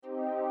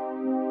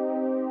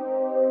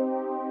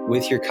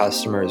with your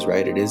customers,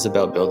 right, it is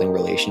about building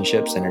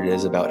relationships and it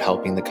is about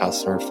helping the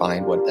customer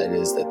find what that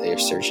is that they're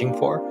searching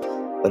for.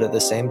 But at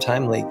the same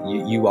time, like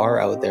you are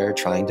out there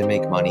trying to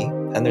make money,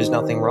 and there's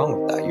nothing wrong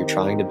with that. You're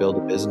trying to build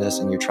a business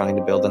and you're trying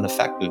to build an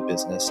effective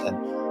business. And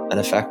an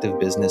effective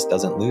business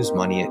doesn't lose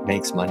money, it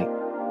makes money.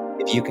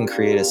 If you can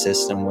create a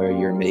system where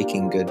you're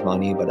making good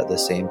money, but at the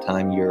same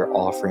time, you're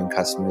offering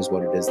customers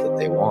what it is that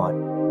they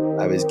want.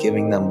 I was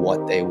giving them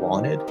what they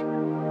wanted.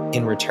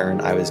 In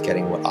return, I was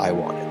getting what I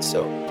wanted.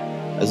 So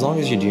as long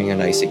as you're doing a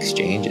nice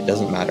exchange, it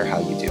doesn't matter how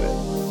you do it.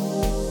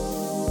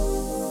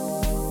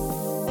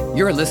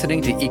 You're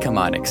listening to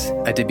Ecomonics,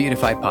 a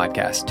Debutify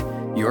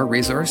podcast, your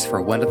resource for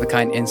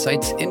one-of-a-kind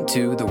insights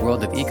into the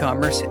world of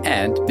e-commerce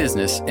and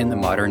business in the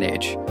modern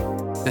age.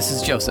 This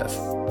is Joseph.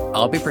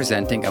 I'll be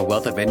presenting a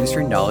wealth of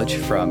industry knowledge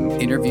from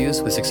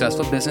interviews with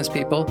successful business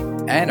people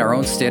and our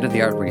own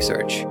state-of-the-art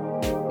research.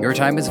 Your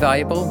time is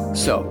valuable,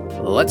 so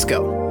let's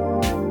go.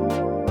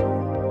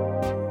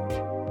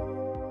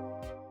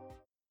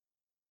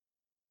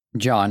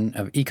 John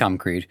of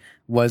EcomCreed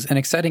was an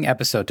exciting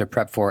episode to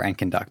prep for and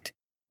conduct.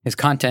 His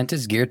content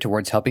is geared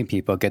towards helping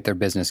people get their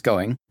business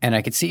going, and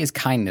I could see his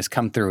kindness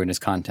come through in his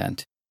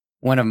content.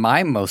 One of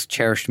my most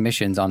cherished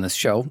missions on this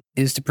show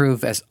is to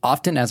prove as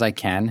often as I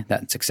can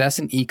that success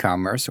in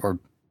e-commerce, or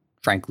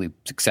frankly,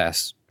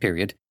 success,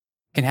 period,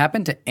 can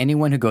happen to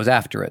anyone who goes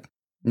after it,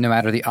 no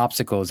matter the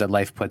obstacles that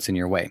life puts in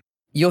your way.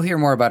 You'll hear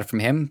more about it from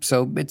him,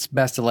 so it's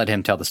best to let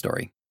him tell the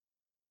story.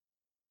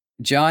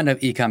 John of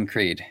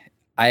EcomCreed,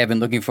 I have been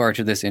looking forward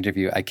to this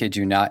interview. I kid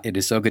you not. It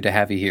is so good to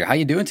have you here. How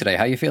you doing today?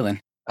 How you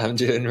feeling? I'm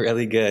doing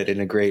really good, in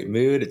a great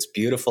mood. It's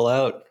beautiful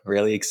out.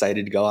 Really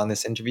excited to go on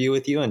this interview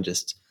with you and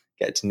just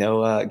get to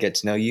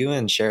know you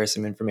and share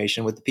some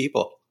information with the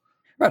people.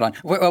 Right on.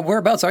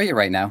 Whereabouts are you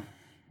right now?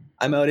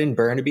 I'm out in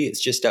Burnaby. It's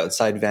just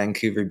outside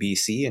Vancouver,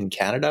 BC, in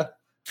Canada.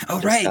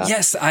 Oh, right.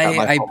 Yes,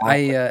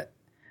 I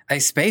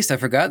spaced. I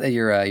forgot that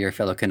you're a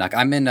fellow Canuck.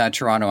 I'm in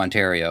Toronto,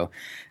 Ontario.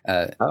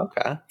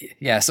 Okay.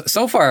 Yeah.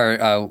 So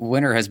far,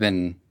 winter has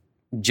been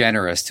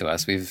generous to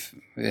us. It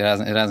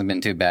hasn't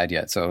been too bad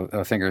yet.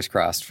 So fingers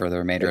crossed for the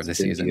remainder of the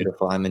season.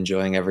 Beautiful. I'm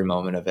enjoying every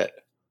moment of it.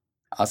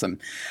 Awesome.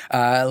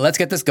 Let's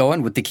get this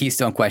going with the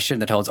keystone question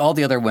that holds all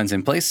the other ones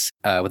in place.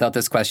 Without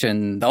this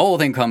question, the whole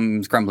thing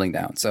comes crumbling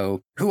down.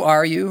 So who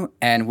are you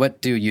and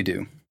what do you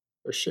do?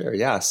 For sure.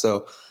 Yeah.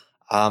 So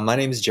my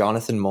name is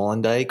Jonathan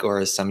Molendyke, or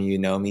as some of you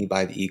know me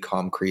by the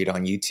EcomCreed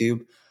on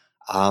YouTube.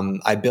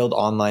 I build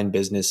online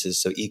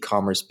businesses, so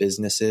e-commerce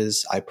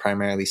businesses. I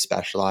primarily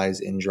specialize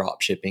in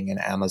drop shipping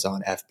and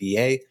Amazon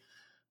FBA.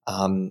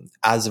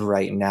 As of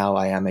right now,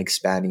 I am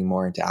expanding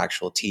more into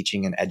actual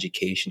teaching and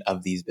education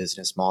of these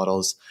business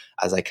models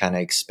as I kind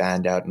of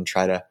expand out and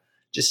try to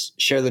just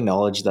share the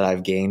knowledge that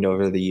I've gained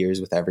over the years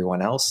with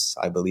everyone else.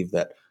 I believe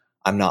that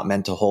I'm not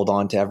meant to hold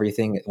on to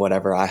everything.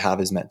 Whatever I have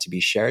is meant to be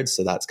shared.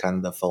 So that's kind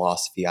of the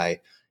philosophy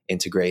I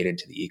integrate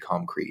into the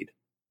EcomCreed.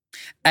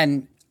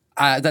 And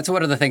that's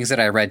one of the things that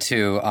I read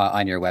too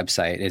on your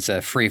website. It's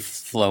a free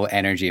flow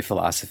energy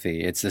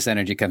philosophy. It's this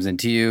energy comes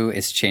into you.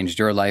 It's changed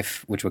your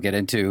life, which we'll get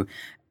into.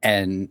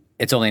 And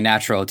it's only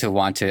natural to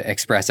want to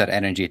express that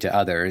energy to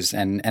others.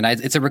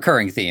 It's a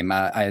recurring theme.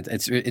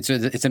 It's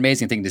an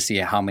amazing thing to see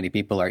how many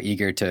people are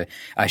eager to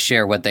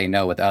share what they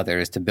know with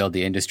others to build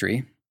the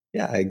industry.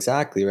 Yeah,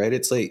 exactly. Right.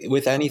 It's like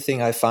with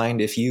anything, I find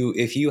if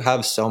you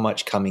have so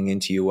much coming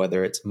into you,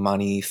 whether it's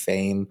money,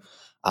 fame,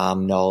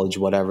 knowledge,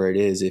 whatever it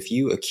is, if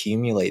you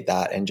accumulate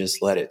that and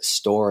just let it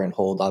store and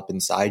hold up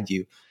inside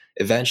you,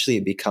 eventually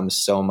it becomes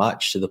so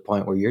much to the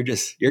point where you're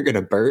going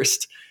to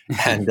burst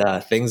and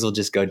things will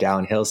just go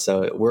downhill.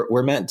 So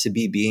we're meant to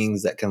be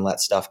beings that can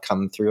let stuff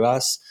come through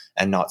us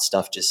and not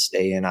stuff just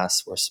stay in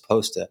us. We're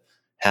supposed to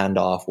hand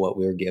off what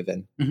we're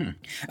given.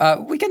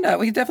 Mm-hmm. We can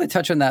definitely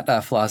touch on that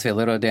philosophy a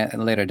little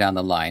later down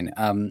the line.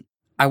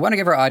 I want to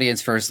give our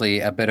audience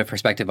firstly a bit of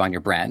perspective on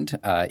your brand,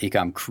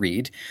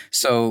 EcomCreed.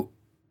 So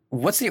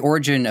what's the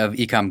origin of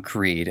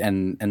EcomCreed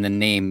and the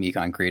name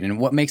EcomCreed, and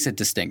what makes it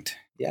distinct?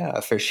 Yeah,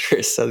 for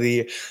sure. So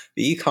the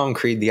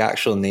EcomCreed, the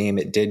actual name,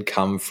 it did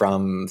come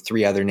from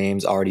 3 other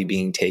names already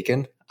being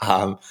taken.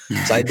 So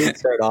I did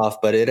start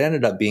off, but it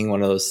ended up being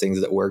one of those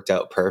things that worked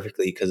out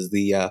perfectly because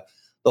the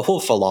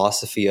whole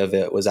philosophy of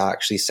it was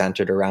actually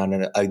centered around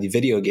a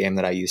video game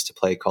that I used to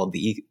play called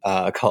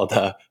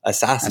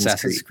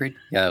Assassin's Creed.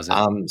 Yeah, that was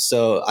it.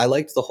 So I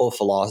liked the whole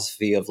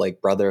philosophy of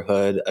like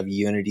brotherhood, of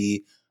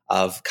unity,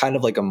 of kind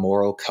of like a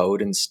moral code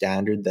and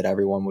standard that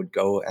everyone would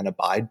go and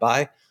abide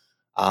by.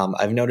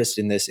 I've noticed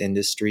in this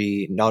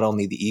industry, not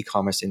only the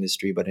e-commerce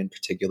industry, but in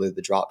particular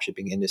the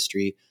dropshipping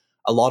industry,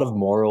 a lot of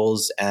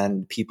morals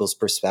and people's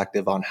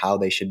perspective on how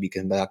they should be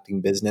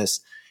conducting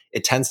business.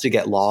 It tends to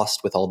get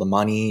lost with all the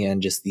money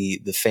and just the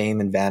fame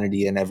and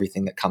vanity and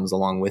everything that comes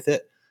along with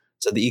it.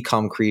 So the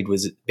EcomCreed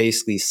was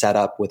basically set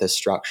up with a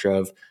structure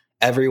of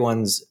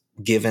everyone's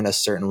given a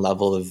certain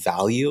level of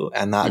value,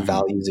 and that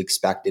value is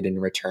expected in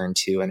return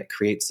too. And it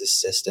creates this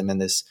system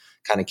and this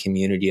kind of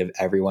community of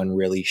everyone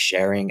really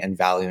sharing and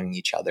valuing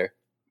each other.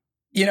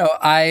 You know,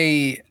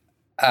 I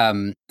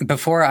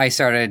before I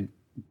started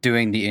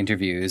doing the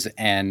interviews,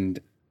 and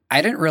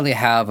I didn't really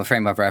have a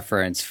frame of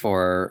reference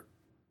for,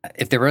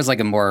 if there was like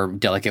a more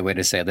delicate way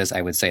to say this,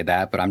 I would say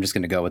that, but I'm just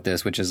going to go with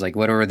this, which is like,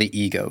 what are the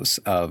egos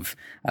of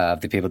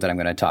the people that I'm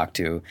going to talk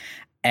to?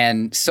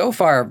 And so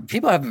far,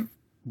 people have,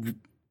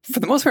 for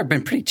the most part,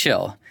 been pretty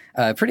chill,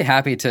 pretty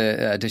happy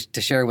to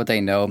share what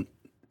they know.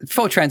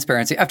 Full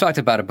transparency, I've talked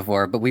about it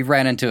before, but we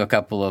ran into a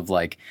couple of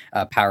like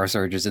power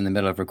surges in the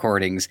middle of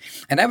recordings,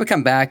 and I would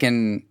come back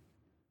and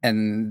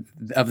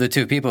of the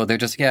two people, they're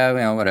just, yeah, you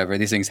know, whatever,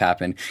 these things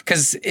happen.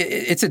 Because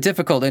it's a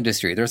difficult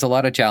industry. There's a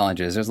lot of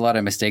challenges. There's a lot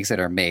of mistakes that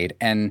are made.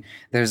 And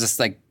there's this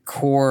like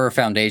core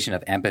foundation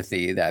of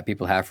empathy that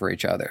people have for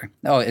each other.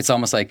 Oh, it's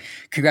almost like,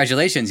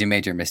 congratulations, you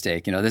made your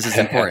mistake. You know, this is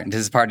important. This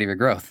is part of your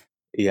growth.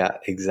 Yeah,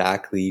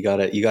 exactly. You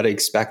gotta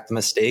expect the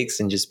mistakes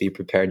and just be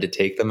prepared to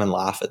take them and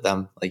laugh at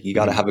them. Like you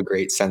gotta have a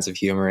great sense of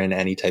humor in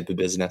any type of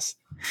business.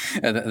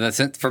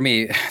 For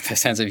me, the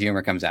sense of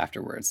humor comes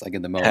afterwards. Like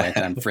in the moment,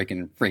 I'm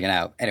freaking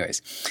out.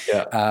 Anyways,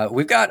 Yeah.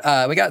 we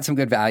got some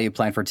good value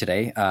planned for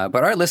today,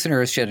 but our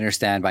listeners should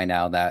understand by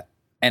now that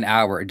an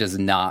hour does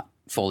not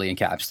fully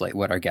encapsulate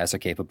what our guests are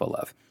capable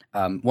of.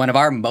 One of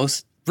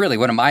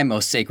my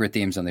most sacred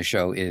themes on the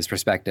show is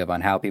perspective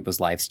on how people's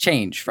lives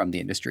change from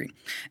the industry.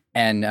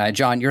 And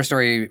John, your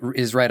story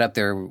is right up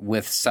there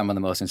with some of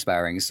the most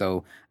inspiring.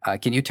 So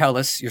can you tell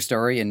us your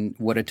story and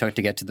what it took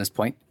to get to this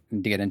point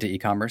and to get into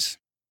e-commerce?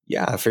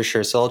 Yeah, for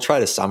sure. So I'll try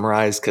to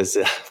summarize because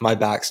my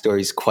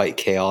backstory is quite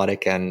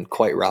chaotic and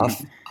quite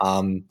rough.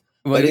 Well,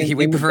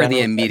 we prefer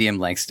the medium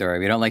length story.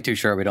 We don't like too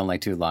short. We don't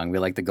like too long. We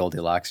like the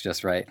Goldilocks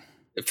just right.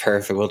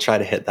 Perfect. We'll try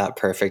to hit that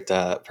perfect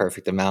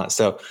amount.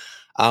 So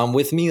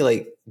with me,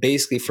 like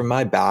basically from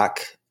my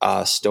back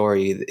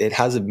story, it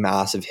has a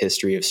massive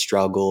history of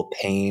struggle,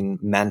 pain,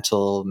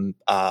 mental,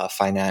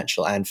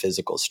 financial, and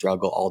physical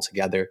struggle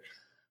altogether.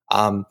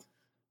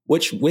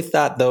 Which with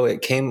that, though,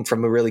 it came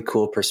from a really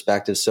cool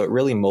perspective. So it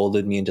really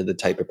molded me into the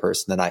type of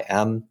person that I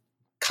am.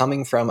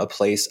 Coming from a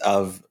place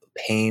of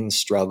pain,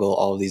 struggle,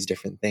 all of these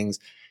different things,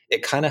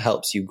 it kind of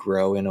helps you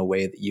grow in a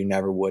way that you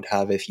never would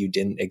have if you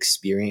didn't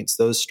experience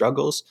those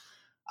struggles.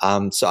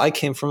 So I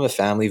came from a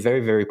family,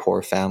 very, very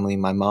poor family.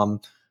 My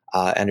mom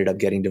ended up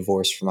getting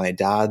divorced from my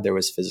dad. There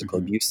was physical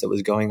abuse that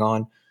was going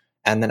on.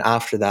 And then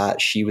after that,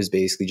 she was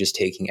basically just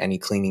taking any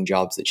cleaning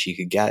jobs that she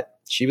could get.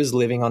 She was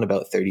living on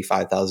about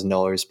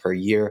 $35,000 per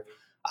year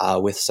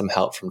with some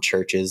help from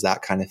churches,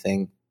 that kind of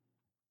thing.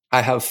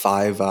 I have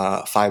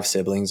five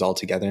siblings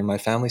altogether in my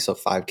family, so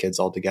 5 kids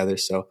altogether.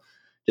 So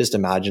just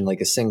imagine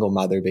like a single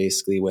mother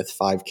basically with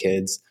 5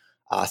 kids,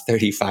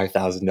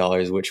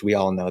 $35,000, which we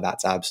all know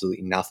that's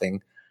absolutely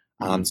nothing.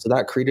 So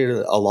that created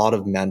a lot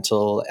of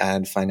mental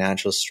and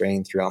financial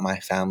strain throughout my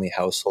family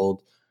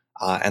household.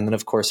 And then,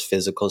 of course,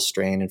 physical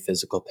strain and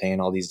physical pain,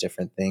 all these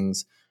different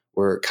things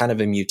were kind of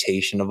a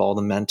mutation of all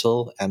the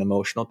mental and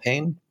emotional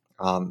pain.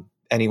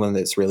 Anyone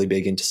that's really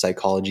big into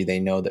psychology, they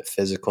know that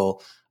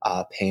physical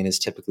pain is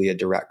typically a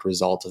direct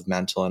result of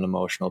mental and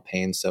emotional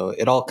pain. So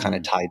it all kind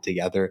of tied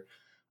together.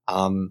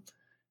 And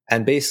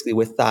basically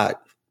with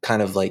that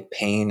kind of like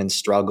pain and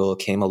struggle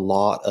came a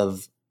lot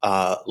of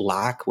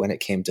lack when it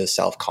came to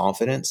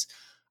self-confidence.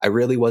 I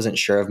really wasn't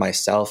sure of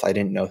myself. I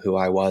didn't know who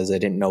I was. I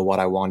didn't know what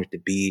I wanted to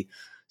be.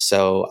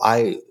 So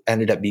I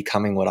ended up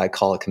becoming what I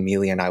call a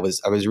chameleon. I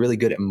was really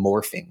good at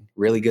morphing,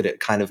 really good at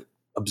kind of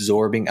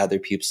absorbing other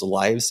people's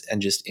lives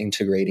and just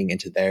integrating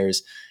into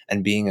theirs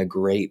and being a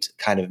great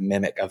kind of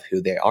mimic of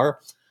who they are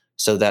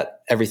so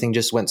that everything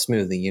just went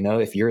smoothly. You know,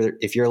 if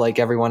you're like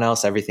everyone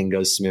else, everything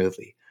goes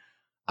smoothly.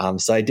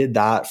 So I did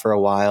that for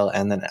a while.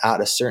 And then at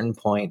a certain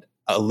point,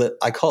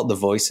 I call it the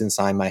voice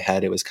inside my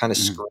head. It was kind of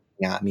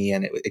screaming at me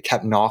and it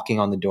kept knocking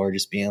on the door,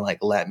 just being like,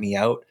 let me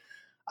out.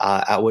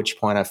 At which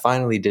point I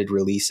finally did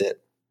release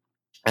it.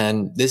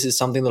 And this is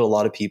something that a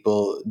lot of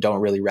people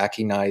don't really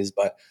recognize,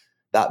 but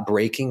that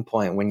breaking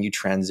point when you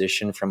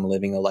transition from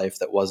living a life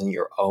that wasn't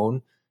your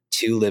own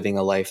to living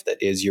a life that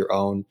is your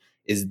own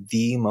is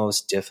the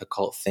most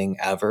difficult thing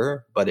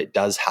ever, but it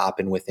does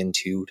happen within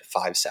 2 to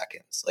 5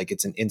 seconds. Like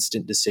it's an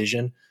instant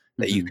decision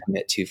that you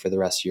commit to for the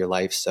rest of your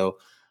life. So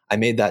I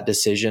made that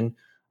decision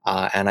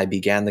and I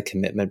began the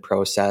commitment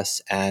process.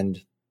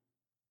 And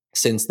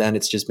since then,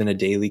 it's just been a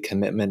daily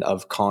commitment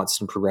of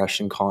constant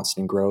progression,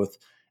 constant growth,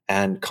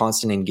 and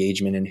constant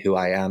engagement in who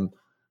I am.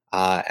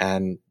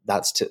 And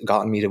that's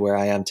gotten me to where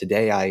I am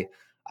today.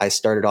 I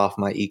started off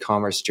my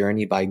e-commerce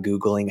journey by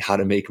Googling how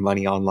to make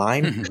money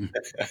online,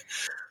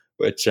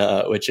 which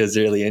is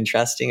really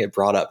interesting. It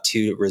brought up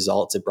 2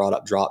 results. It brought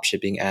up drop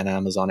shipping and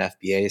Amazon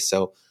FBA.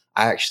 So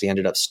I actually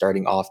ended up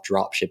starting off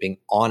drop shipping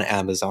on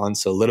Amazon.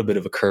 So a little bit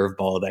of a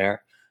curveball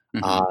there.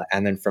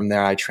 And then from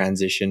there, I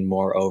transitioned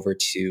more over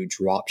to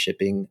drop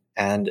shipping.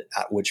 And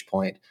at which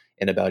point,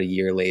 in about a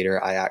year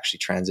later, I actually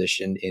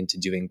transitioned into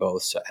doing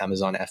both. So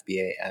Amazon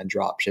FBA and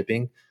drop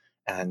shipping.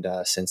 And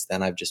since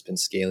then, I've just been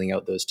scaling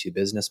out those 2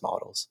 business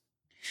models.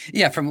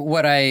 Yeah, from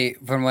what I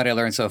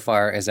learned so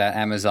far is that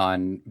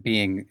Amazon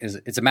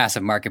it's a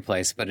massive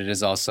marketplace, but it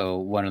is also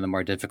one of the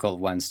more difficult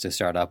ones to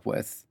start up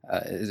with.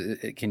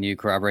 Can you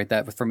corroborate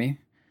that for me?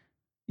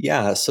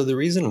 Yeah, so the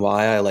reason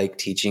why I like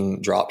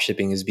teaching drop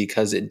shipping is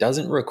because it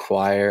doesn't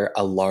require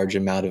a large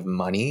amount of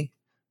money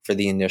for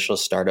the initial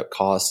startup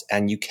costs,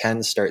 and you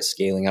can start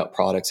scaling out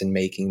products and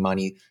making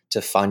money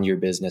to fund your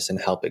business and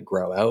help it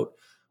grow out.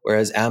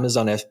 Whereas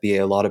Amazon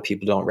FBA, a lot of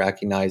people don't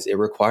recognize it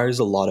requires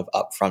a lot of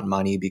upfront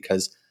money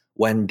because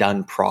when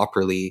done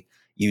properly,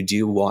 you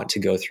do want to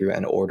go through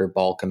and order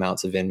bulk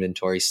amounts of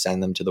inventory,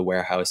 send them to the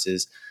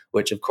warehouses,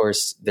 which of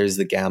course there's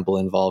the gamble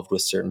involved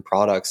with certain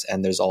products.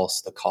 And there's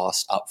also the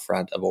cost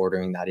upfront of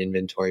ordering that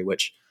inventory,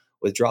 which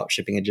with drop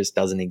shipping, it just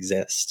doesn't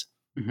exist.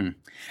 Mm-hmm.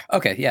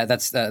 Okay, yeah,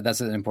 that's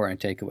an important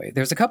takeaway.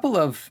 There's a couple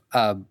of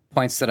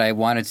points that I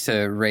wanted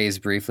to raise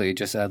briefly,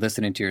 just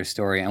listening to your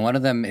story, and one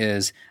of them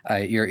is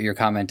your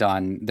comment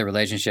on the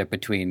relationship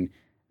between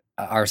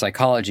our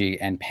psychology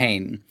and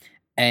pain,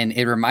 and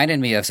it reminded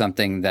me of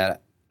something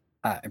that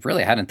I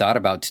really hadn't thought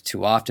about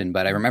too often.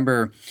 But I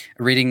remember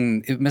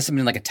reading, it must have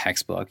been like a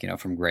textbook,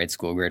 from grade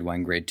school, grade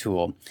 1, grade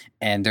 2,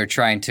 and they're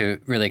trying to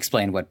really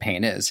explain what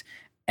pain is.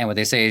 And what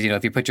they say is,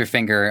 if you put your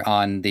finger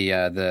on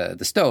the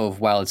stove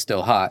while it's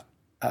still hot,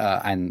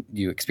 and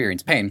you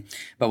experience pain,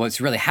 but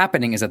what's really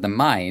happening is that the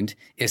mind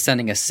is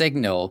sending a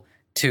signal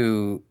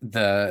to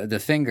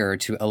the finger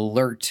to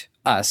alert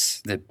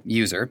us, the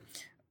user,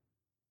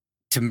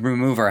 to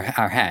remove our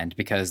hand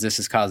because this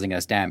is causing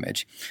us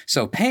damage.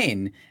 So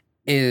pain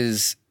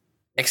is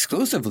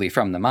exclusively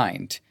from the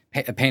mind.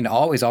 Pain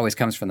always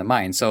comes from the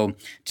mind. So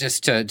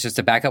just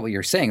to back up what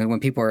you're saying,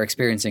 when people are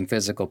experiencing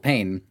physical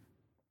pain,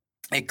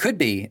 it could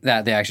be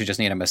that they actually just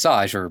need a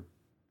massage or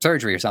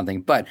surgery or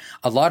something, but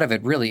a lot of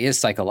it really is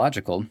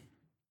psychological.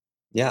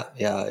 Yeah.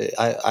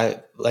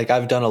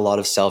 I've done a lot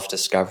of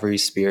self-discovery,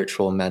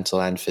 spiritual, mental,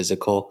 and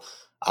physical.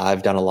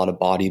 I've done a lot of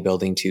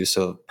bodybuilding too,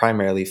 so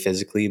primarily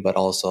physically, but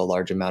also a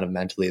large amount of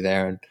mentally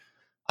there. And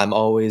I'm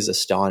always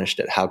astonished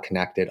at how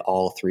connected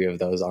all three of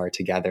those are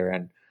together,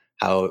 and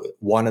how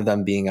one of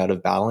them being out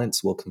of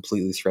balance will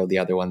completely throw the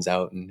other ones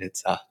out. And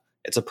it's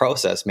a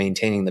process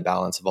maintaining the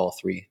balance of all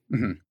three.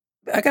 Mm-hmm.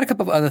 I got a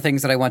couple of other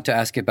things that I want to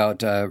ask you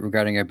about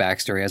regarding your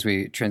backstory as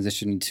we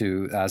transition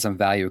to some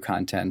value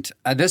content.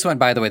 This one,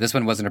 by the way,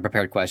 wasn't a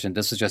prepared question.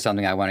 This was just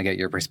something I want to get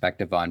your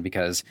perspective on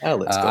because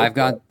I've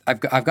gone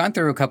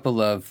through a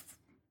couple.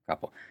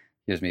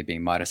 Here's me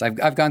being modest.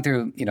 I've gone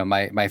through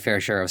my fair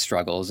share of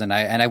struggles, and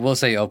I will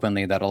say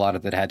openly that a lot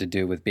of it had to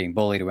do with being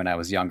bullied when I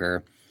was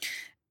younger,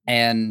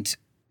 and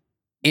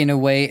in a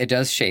way, it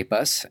does shape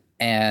us.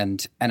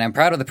 And I'm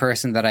proud of the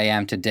person that I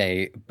am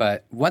today.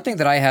 But one thing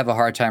that I have a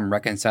hard time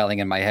reconciling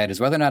in my head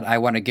is whether or not I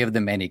want to give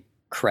them any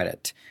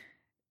credit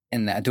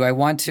in that. Do I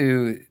want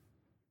to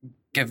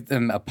give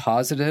them a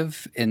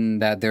positive in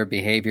that their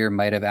behavior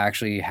might have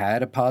actually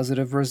had a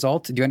positive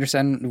result? Do you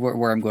understand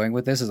where I'm going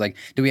with this? Is like,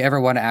 do we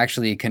ever want to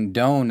actually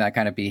condone that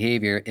kind of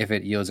behavior if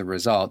it yields a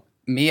result?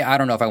 Me, I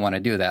don't know if I want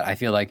to do that. I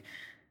feel like,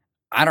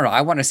 I don't know.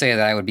 I want to say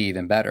that I would be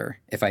even better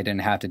if I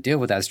didn't have to deal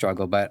with that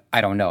struggle, but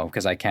I don't know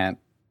because I can't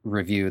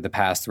review the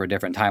past through a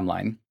different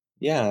timeline.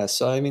 Yeah.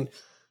 So, I mean,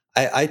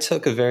 I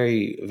took a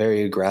very,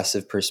 very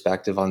aggressive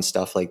perspective on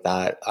stuff like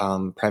that,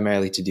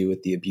 primarily to do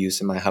with the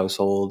abuse in my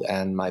household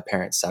and my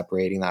parents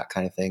separating, that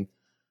kind of thing.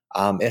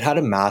 It had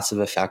a massive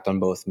effect on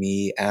both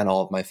me and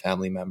all of my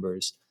family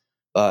members.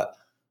 But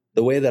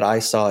the way that I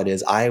saw it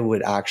is I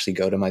would actually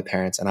go to my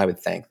parents and I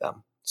would thank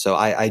them. So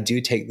I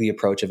do take the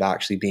approach of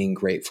actually being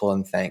grateful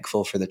and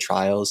thankful for the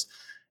trials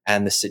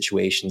and the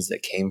situations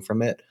that came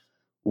from it.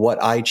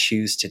 What I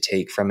choose to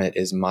take from it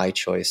is my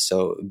choice.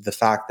 So the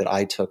fact that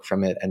I took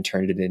from it and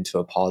turned it into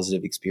a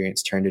positive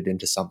experience, turned it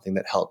into something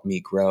that helped me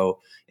grow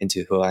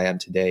into who I am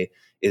today,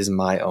 is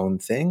my own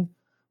thing.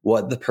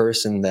 What the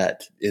person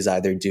that is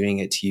either doing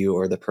it to you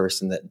or the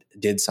person that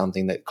did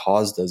something that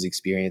caused those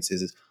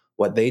experiences,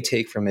 what they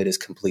take from it is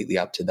completely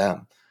up to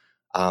them.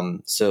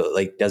 So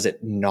like, does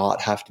it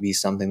not have to be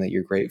something that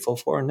you're grateful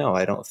for? No,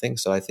 I don't think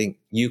so. I think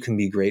you can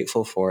be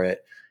grateful for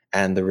it,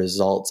 and the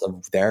results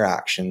of their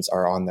actions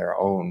are on their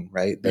own,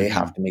 right? They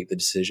have to make the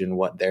decision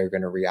what they're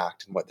going to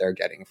react and what they're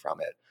getting from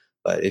it.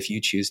 But if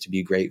you choose to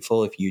be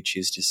grateful, if you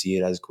choose to see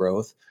it as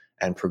growth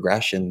and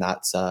progression,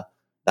 that's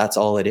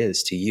all it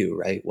is to you,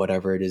 right?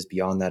 Whatever it is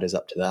beyond that is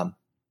up to them.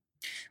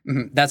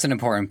 Mm-hmm. That's an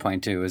important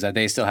point too, is that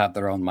they still have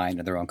their own mind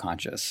and their own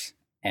conscience,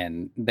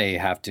 and they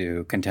have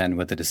to contend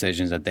with the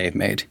decisions that they've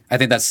made. I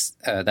think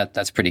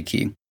that's pretty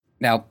key.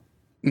 Now,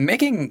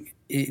 from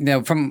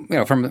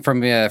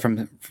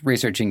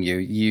researching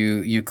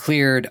you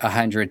cleared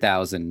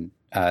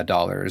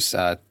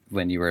 $100,000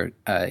 when you were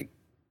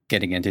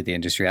getting into the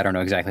industry. I don't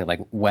know exactly like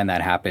when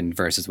that happened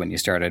versus when you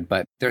started,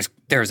 but there's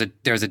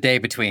a day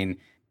between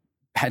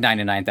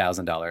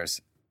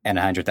 $99,000 and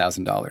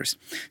 $100,000.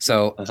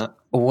 So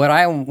what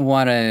I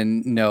want to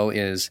know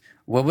is,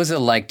 what was it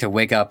like to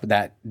wake up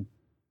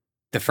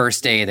the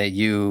first day that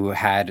you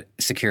had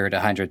secured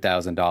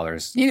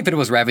 $100,000, even if it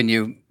was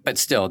revenue, but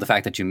still the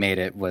fact that you made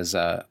it was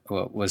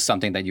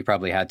something that you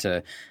probably had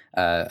to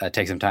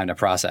take some time to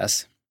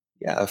process.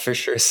 Yeah, for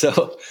sure.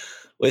 So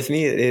With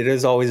me, it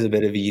is always a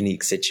bit of a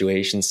unique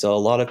situation. So a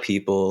lot of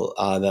people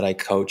that I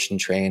coach and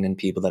train and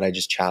people that I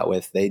just chat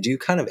with, they do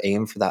kind of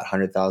aim for that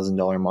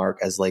 $100,000 mark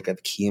as like a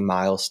key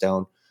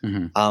milestone.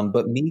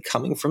 But me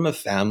coming from a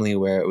family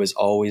where it was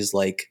always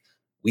like,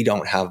 we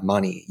don't have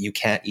money. You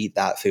can't eat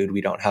that food.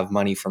 We don't have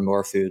money for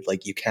more food.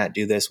 Like, you can't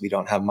do this. We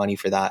don't have money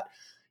for that.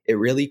 It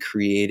really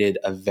created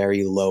a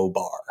very low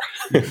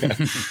bar.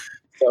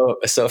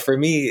 So for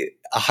me,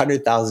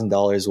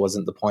 $100,000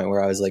 wasn't the point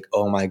where I was like,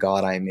 oh my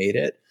God, I made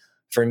it.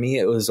 For me,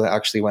 it was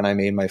actually when I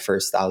made my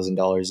first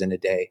 $1,000 in a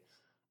day.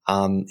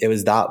 It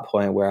was that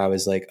point where I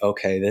was like,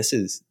 okay, this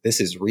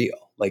is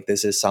real. Like,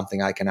 this is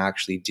something I can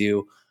actually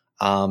do.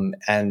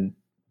 And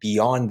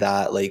beyond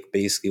that, like,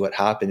 basically what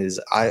happened is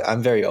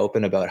I'm very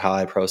open about how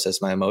I process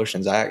my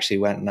emotions. I actually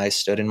went and I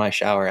stood in my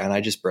shower and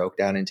I just broke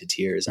down into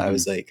tears. I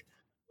was like,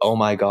 oh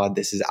my God,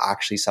 this is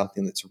actually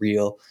something that's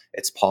real.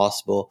 It's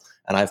possible.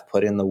 And I've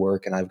put in the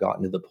work and I've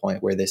gotten to the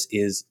point where this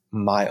is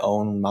my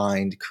own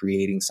mind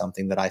creating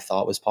something that I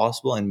thought was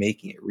possible and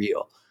making it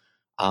real.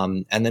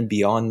 And then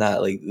beyond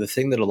that, like, the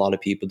thing that a lot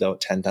of people don't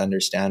tend to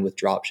understand with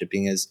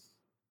dropshipping is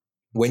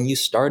when you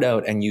start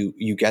out and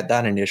you get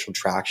that initial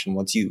traction,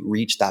 once you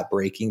reach that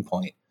breaking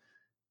point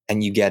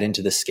and you get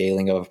into the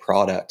scaling of a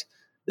product,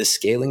 the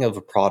scaling of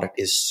a product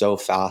is so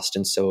fast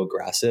and so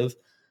aggressive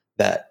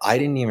that I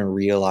didn't even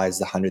realize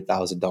the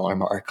 $100,000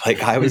 mark.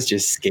 Like, I was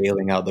just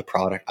scaling out the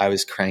product. I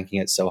was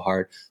cranking it so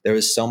hard. There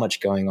was so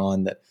much going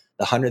on that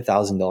the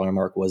 $100,000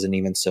 mark wasn't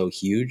even so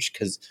huge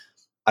because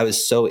I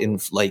was so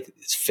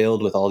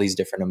filled with all these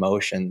different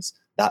emotions.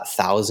 That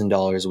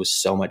 $1,000 was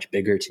so much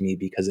bigger to me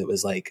because it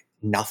was like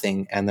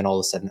nothing. And then all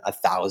of a sudden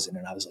 1,000,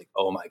 and I was like,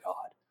 oh my God.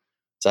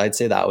 So I'd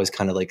say that was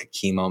kind of like a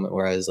key moment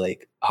where I was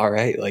like, all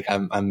right, like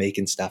I'm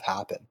making stuff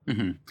happen.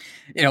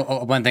 You know,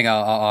 one thing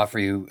I'll offer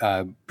you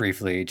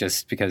briefly,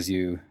 just because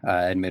you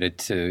admitted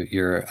to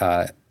your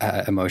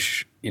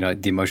emotion, you know,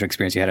 the emotional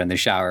experience you had in the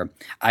shower.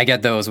 I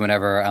get those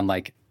whenever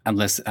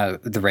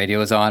the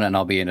radio is on and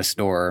I'll be in a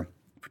store,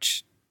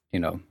 which, you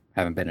know,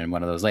 haven't been in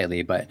one of those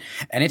lately, but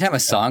anytime a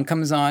song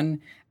comes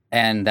on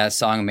and that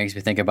song makes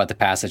me think about the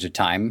passage of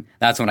time,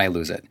 that's when I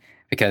lose it.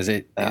 Because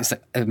it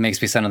makes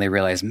me suddenly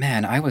realize,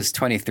 man, I was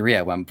 23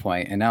 at one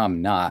point and now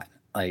I'm not.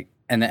 Like,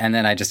 and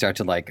then I just start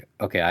to like,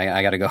 okay,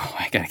 I gotta go.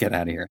 I gotta get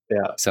out of here.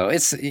 Yeah. So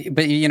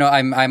but you know,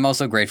 I'm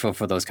also grateful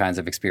for those kinds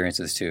of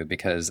experiences too,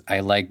 because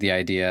I like the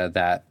idea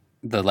that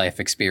the life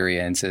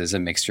experience is a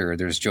mixture.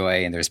 There's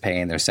joy and there's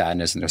pain, there's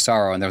sadness and there's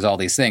sorrow and there's all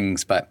these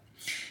things, but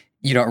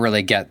you don't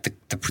really get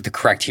the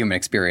correct human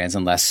experience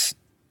unless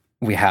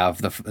we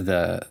have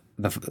the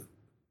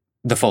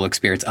full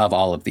experience of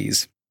all of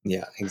these.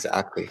 Yeah,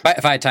 exactly.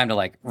 If I had time to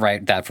like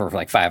write that for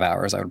like 5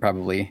 hours, I would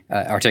probably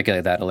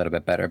articulate that a little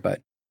bit better. But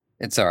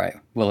it's all right.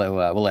 We'll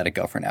let it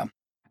go for now.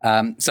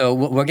 So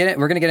we're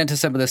gonna get into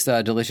some of this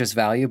delicious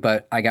value.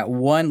 But I got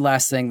one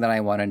last thing that I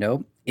want to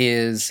know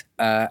is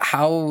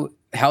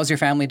how's your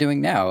family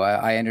doing now?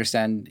 I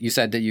understand you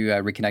said that you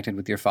reconnected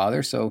with your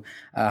father. So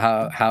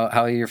how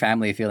are your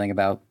family feeling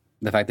about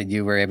the fact that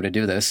you were able to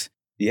do this?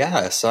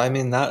 Yeah. So, I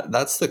mean,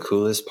 that's the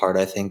coolest part,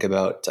 I think,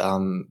 about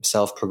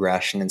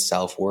self-progression and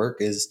self-work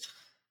is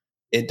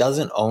it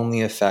doesn't only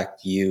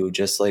affect you,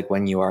 just like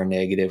when you are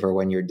negative or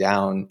when you're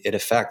down, it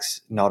affects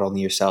not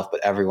only yourself,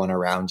 but everyone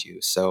around you.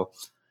 So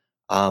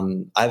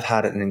I've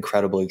had an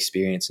incredible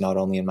experience, not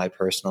only in my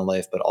personal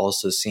life, but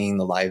also seeing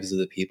the lives of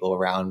the people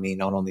around me,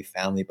 not only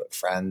family, but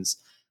friends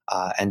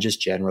and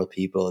just general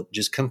people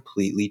just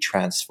completely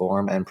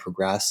transform and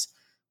progress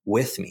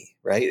with me,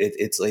 right?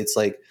 It's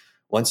like,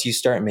 once you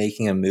start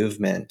making a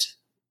movement,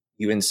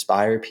 you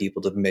inspire people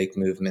to make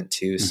movement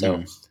too.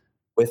 So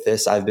with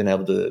this, I've been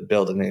able to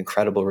build an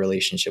incredible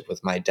relationship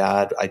with my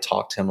dad. I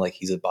talk to him like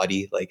he's a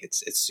buddy. Like,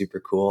 it's super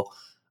cool.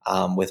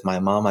 With my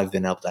mom, I've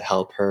been able to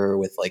help her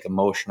with like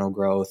emotional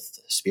growth,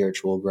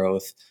 spiritual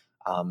growth,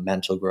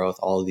 mental growth,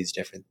 all of these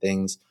different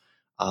things.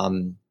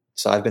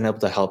 So I've been able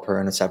to help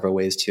her in several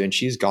ways too. And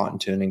she's gotten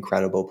to an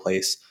incredible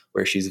place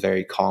where she's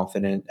very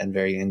confident and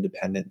very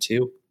independent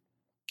too.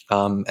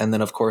 And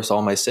then, of course,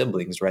 all my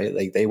siblings, right?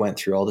 Like, they went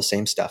through all the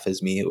same stuff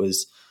as me. It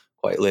was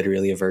quite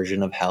literally a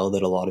version of hell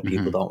that a lot of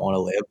people don't want to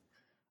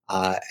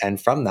live. And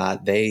from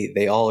that,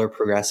 they all are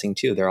progressing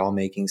too. They're all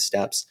making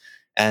steps.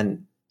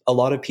 And a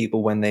lot of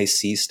people, when they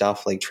see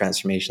stuff like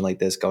transformation like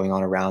this going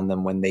on around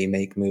them, when they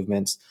make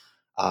movements,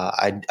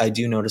 I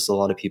do notice a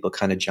lot of people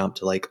kind of jump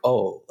to like,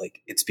 oh,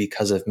 like, it's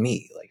because of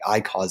me. Like,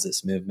 I caused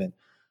this movement.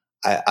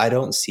 I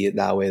don't see it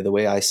that way. The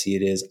way I see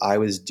it is I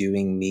was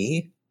doing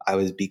me. I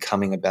was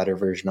becoming a better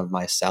version of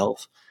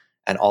myself.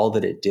 And all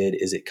that it did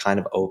is it kind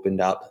of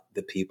opened up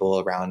the people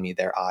around me,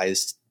 their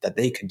eyes, that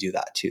they could do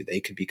that too. They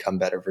could become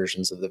better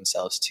versions of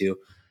themselves too.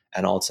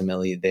 And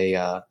ultimately they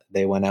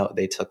went out,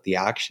 they took the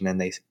action, and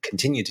they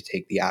continue to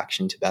take the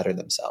action to better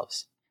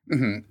themselves.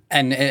 And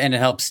it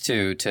helps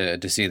to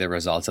see the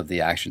results of the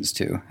actions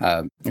too.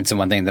 And so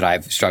one thing that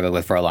I've struggled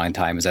with for a long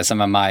time is that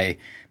some of my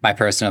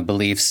personal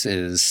beliefs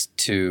is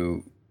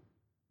to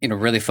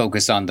really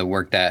focus on the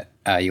work that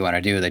you want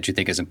to do, that you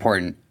think is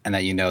important, and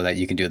that you know that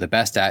you can do the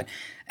best at.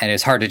 And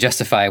it's hard to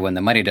justify when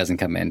the money doesn't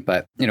come in.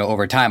 But,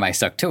 over time I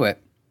stuck to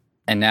it.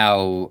 And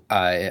now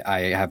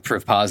I have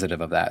proof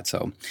positive of that.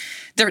 So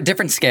there are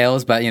different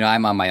scales, but,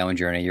 I'm on my own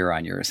journey. You're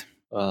on yours.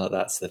 Well,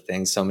 that's the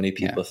thing. So many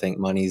people think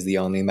money is the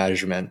only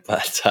measurement,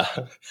 but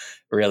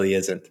really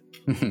isn't.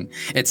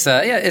 It's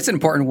it's an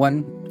important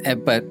one,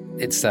 but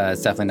it's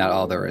definitely not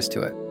all there is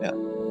to it. Yeah.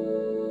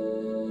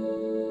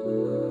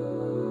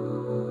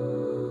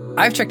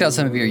 I've checked out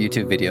some of your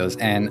YouTube videos,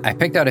 and I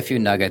picked out a few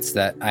nuggets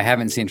that I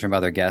haven't seen from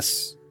other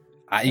guests.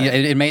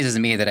 It amazes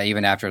me that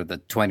even after the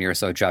 20 or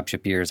so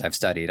dropship years I've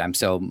studied, I'm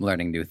still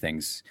learning new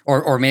things.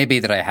 Or maybe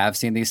that I have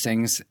seen these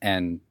things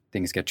and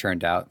things get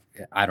turned out.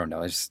 I don't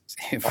know. It's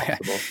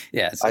possible.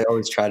 Yeah. I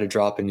always try to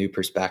drop a new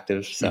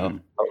perspective. So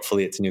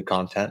hopefully it's new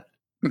content.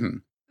 Mm-hmm.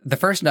 The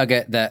first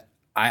nugget that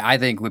I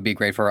think would be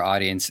great for our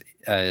audience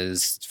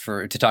is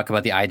to talk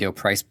about the ideal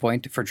price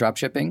point for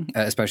dropshipping,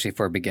 especially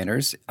for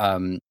beginners.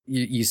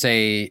 You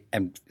say,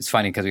 and it's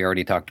funny because we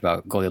already talked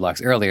about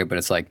Goldilocks earlier, but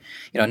it's like,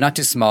 not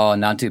too small,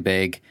 not too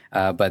big,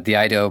 but the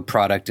ideal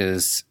product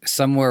is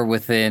somewhere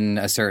within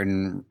a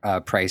certain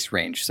price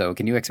range. So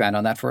can you expand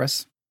on that for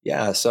us?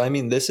 Yeah. So,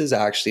 this is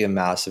actually a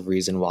massive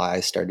reason why I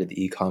started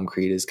the Ecom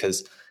Creed, is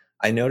because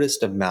I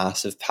noticed a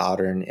massive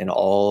pattern in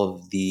all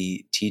of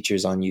the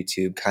teachers on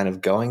YouTube kind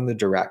of going the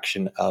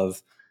direction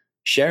of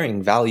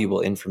sharing valuable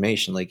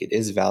information. Like, it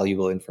is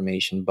valuable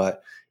information,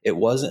 but it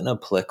wasn't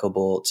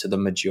applicable to the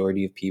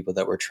majority of people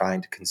that were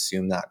trying to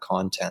consume that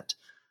content.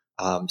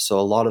 So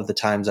a lot of the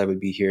times I would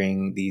be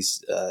hearing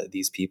these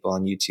people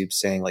on YouTube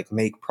saying, like,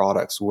 make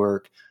products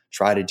work,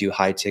 try to do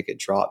high ticket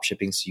drop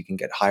shipping so you can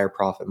get higher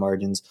profit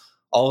margins,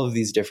 all of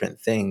these different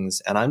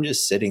things. And I'm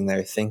just sitting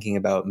there thinking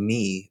about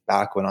me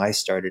back when I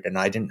started, and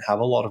I didn't have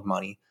a lot of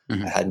money.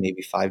 I had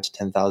maybe $5,000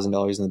 to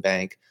 $10,000 in the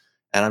bank.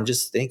 And I'm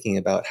just thinking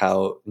about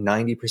how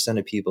 90%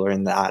 of people are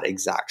in that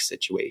exact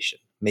situation.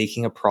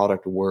 Making a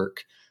product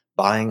work,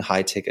 buying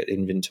high ticket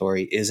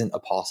inventory isn't a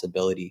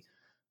possibility.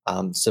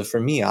 So for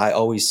me, I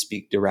always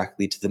speak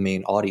directly to the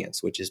main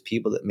audience, which is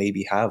people that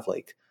maybe have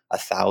like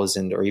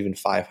 $1,000 or even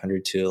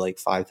 $500 to like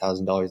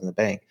 $5,000 in the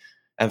bank.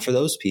 And for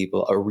those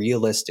people, a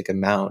realistic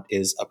amount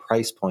is a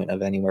price point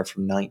of anywhere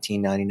from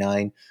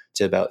 $19.99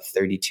 to about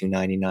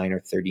 $32.99 or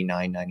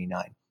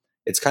 $39.99.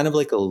 It's kind of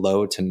like a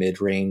low to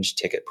mid-range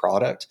ticket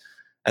product.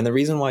 And the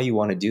reason why you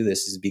want to do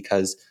this is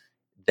because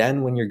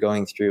then when you're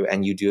going through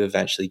and you do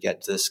eventually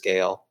get to the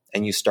scale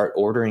and you start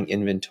ordering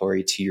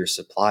inventory to your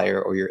supplier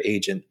or your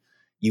agent,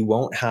 you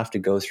won't have to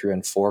go through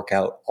and fork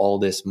out all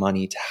this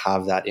money to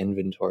have that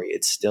inventory.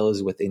 It still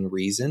is within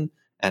reason.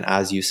 And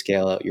as you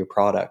scale out your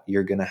product,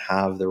 you're going to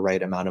have the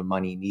right amount of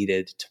money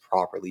needed to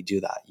properly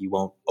do that. You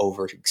won't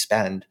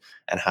overexpend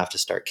and have to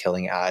start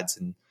killing ads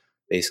and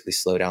basically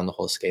slow down the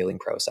whole scaling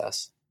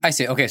process. I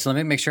see. Okay, so let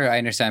me make sure I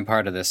understand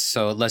part of this.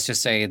 So let's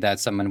just say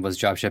that someone was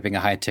drop shipping a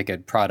high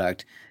ticket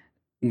product.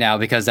 Now,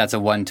 because that's a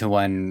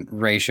 1-to-1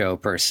 ratio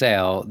per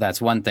sale,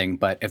 that's one thing.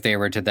 But if they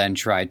were to then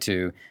try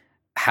to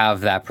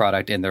have that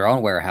product in their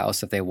own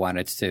warehouse, if they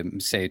wanted to,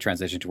 say,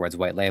 transition towards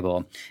white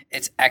label,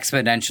 it's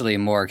exponentially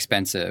more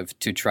expensive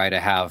to try to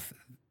have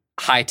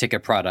high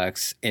ticket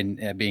products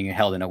in being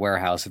held in a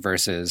warehouse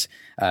versus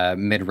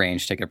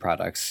mid-range ticket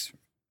products.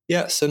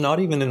 Yeah, so not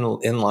even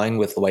in line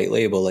with white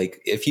label.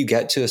 Like, if you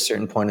get to a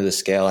certain point of the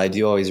scale, I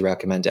do always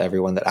recommend to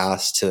everyone that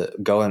asks to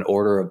go and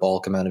order a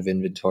bulk amount of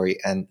inventory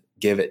and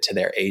give it to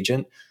their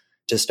agent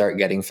to start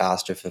getting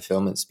faster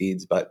fulfillment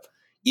speeds. But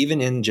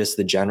even in just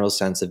the general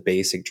sense of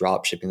basic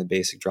drop shipping, the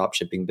basic drop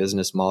shipping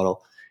business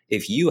model,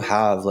 if you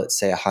have, let's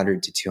say,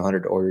 100 to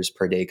 200 orders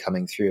per day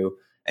coming through,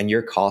 and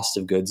your cost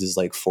of goods is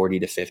like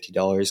 $40 to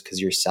 $50 because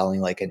you're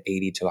selling like an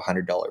 $80 to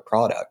 $100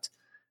 product,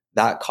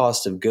 that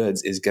cost of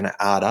goods is going to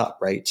add up,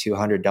 right?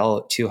 200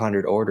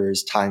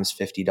 orders times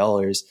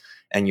 $50,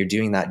 and you're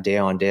doing that day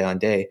on day on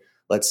day.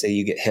 Let's say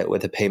you get hit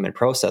with a payment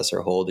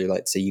processor hold, or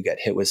let's say you get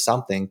hit with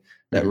something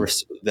that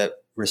that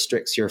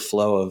restricts your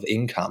flow of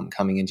income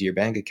coming into your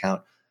bank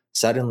account.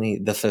 Suddenly,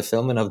 the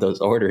fulfillment of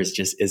those orders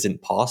just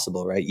isn't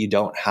possible, right? You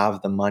don't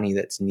have the money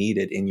that's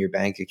needed in your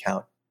bank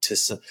account to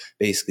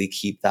basically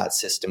keep that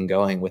system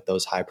going with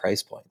those high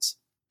price points.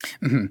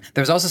 Mm-hmm.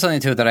 There's also something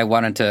too that I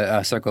wanted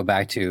to circle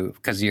back to,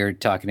 because you're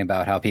talking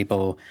about how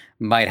people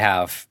might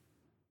have,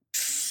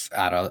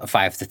 I don't know,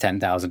 $5,000 to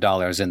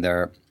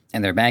 $10,000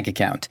 in their bank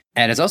account,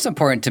 and it's also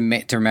important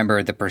to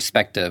remember the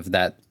perspective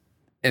that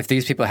if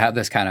these people have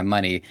this kind of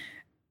money,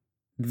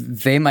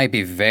 they might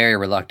be very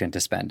reluctant to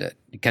spend it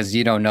because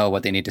you don't know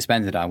what they need to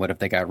spend it on. What if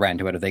they got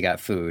rent? What if they got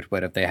food?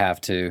 What if they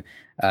have to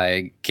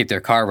keep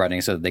their car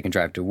running so that they can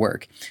drive to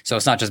work? So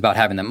it's not just about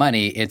having the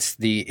money. It's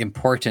the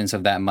importance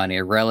of that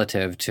money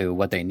relative to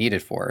what they need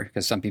it for,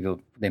 because some people,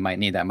 they might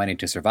need that money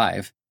to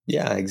survive.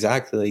 Yeah,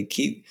 exactly.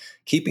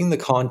 Keeping the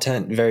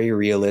content very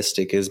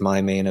realistic is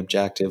my main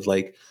objective.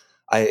 Like,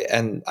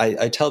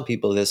 I tell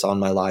people this on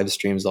my live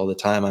streams all the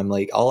time. I'm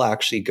like, I'll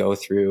actually go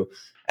through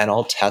and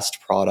I'll test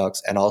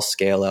products and I'll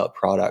scale out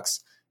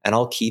products, and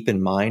I'll keep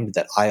in mind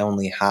that I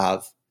only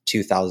have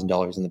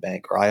 $2,000 in the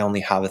bank, or I only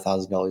have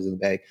 $1,000 in the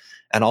bank.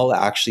 And I'll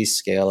actually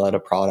scale out a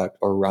product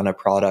or run a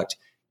product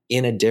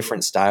in a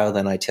different style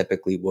than I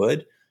typically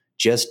would,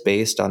 just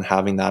based on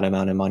having that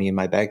amount of money in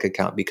my bank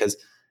account, because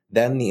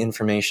then the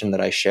information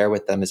that I share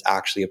with them is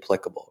actually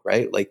applicable,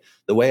 right? Like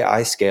the way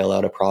I scale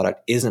out a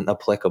product isn't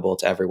applicable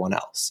to everyone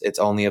else. It's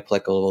only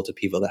applicable to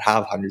people that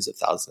have hundreds of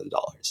thousands of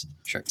dollars.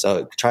 Sure.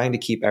 So trying to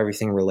keep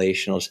everything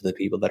relational to the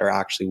people that are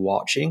actually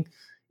watching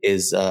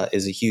is a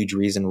huge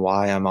reason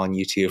why I'm on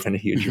YouTube, and a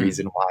huge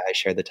reason why I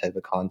share the type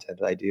of content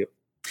that I do.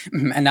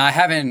 And I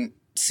haven't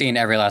seen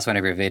every last one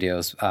of your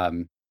videos,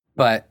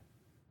 but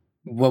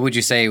what would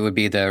you say would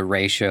be the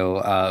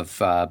ratio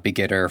of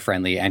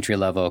beginner-friendly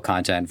entry-level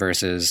content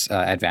versus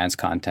advanced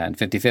content?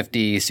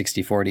 50-50,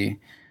 60-40?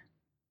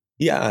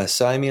 Yeah.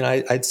 So, I mean,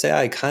 I'd say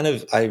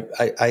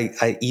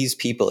I ease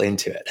people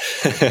into it.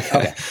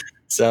 Okay.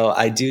 So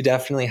I do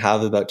definitely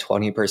have about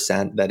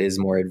 20% that is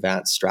more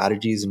advanced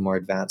strategies and more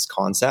advanced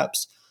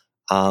concepts.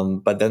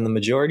 But then the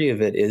majority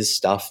of it is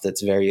stuff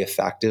that's very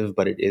effective,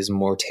 but it is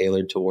more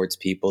tailored towards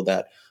people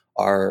that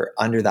are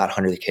under that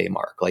 100K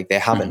mark. Like they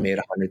haven't made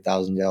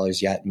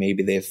 $100,000 yet.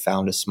 Maybe they've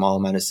found a small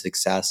amount of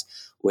success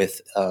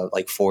with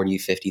like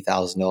 $40,000,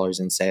 $50,000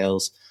 in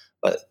sales.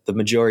 But the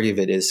majority of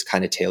it is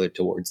kind of tailored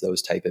towards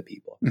those type of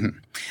people. Mm-hmm.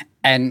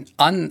 And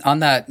on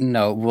that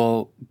note,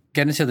 we'll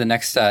get into the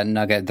next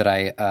nugget that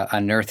I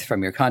unearthed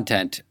from your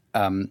content.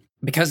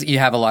 Because you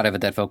have a lot of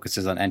it that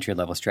focuses on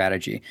entry-level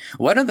strategy.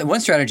 One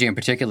strategy in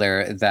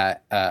particular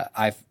that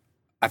I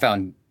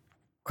found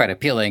quite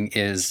appealing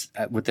is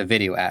with the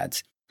video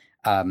ads.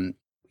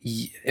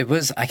 It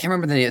was, I can't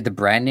remember the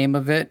brand name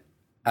of it,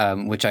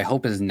 which I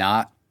hope is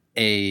not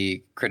a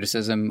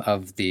criticism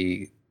of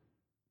the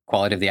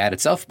quality of the ad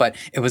itself, but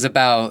it was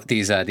about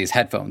these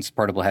headphones,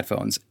 portable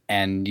headphones,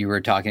 and you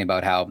were talking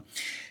about how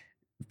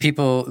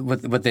people,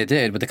 what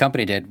the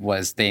company did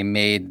was they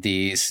made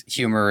these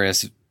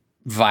humorous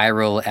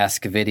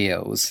viral-esque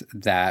videos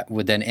that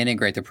would then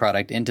integrate the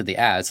product into the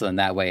ad, so then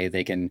that way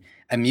they can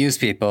amuse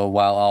people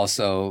while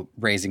also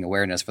raising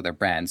awareness for their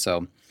brand.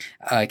 So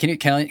can you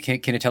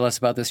tell us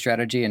about this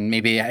strategy, and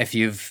maybe if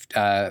you've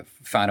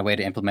found a way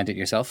to implement it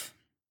yourself?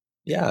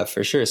 Yeah,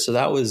 for sure. So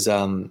that was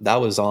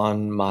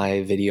on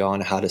my video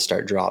on how to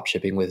start drop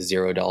shipping with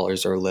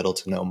 $0 or little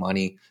to no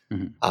money.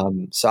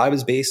 So I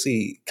was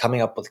basically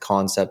coming up with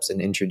concepts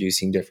and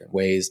introducing different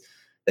ways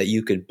that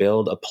you could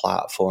build a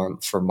platform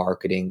for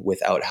marketing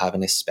without having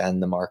to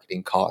spend the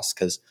marketing costs.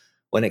 Because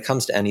when it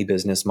comes to any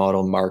business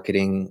model,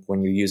 marketing,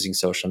 when you're using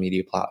social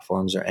media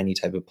platforms or any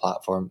type of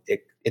platform,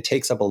 it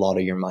takes up a lot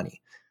of your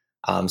money.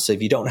 So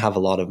if you don't have a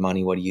lot of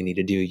money, what do you need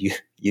to do? You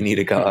need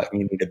to go, you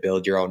need to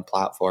build your own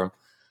platform.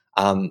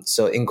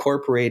 So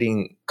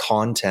incorporating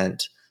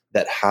content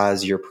that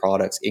has your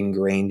products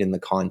ingrained in the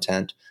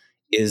content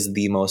is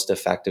the most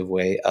effective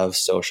way of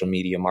social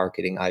media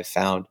marketing I've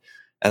found.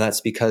 And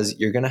that's because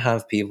you're going to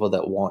have people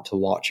that want to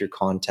watch your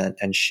content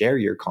and share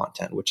your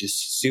content, which is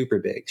super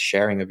big,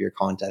 sharing of your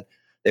content.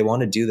 They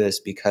want to do this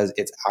because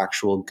it's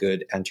actual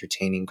good,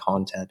 entertaining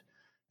content.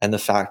 And the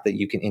fact that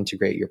you can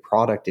integrate your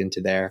product into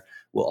there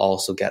will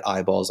also get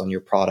eyeballs on your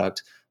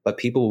product, but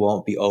people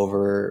won't be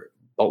over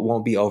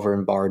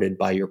bombarded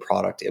by your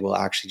product. It will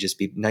actually just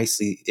be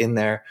nicely in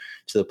there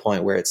to the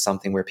point where it's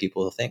something where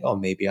people will think, oh,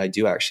 maybe I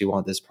do actually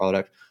want this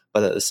product.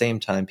 But at the same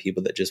time,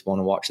 people that just want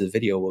to watch the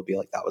video will be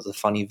like, that was a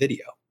funny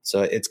video.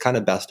 So it's kind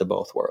of best of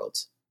both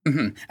worlds.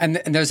 Mm-hmm. And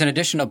there's an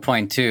additional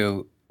point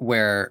too,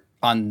 where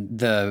from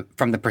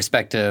the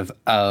perspective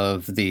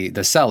of the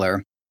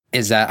seller,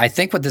 is that I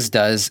think what this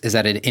does is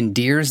that it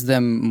endears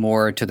them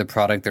more to the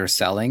product they're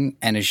selling,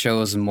 and it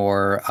shows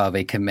more of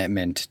a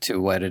commitment to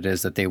what it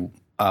is that they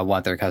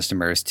want their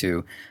customers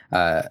to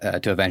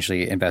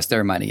eventually invest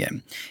their money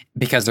in,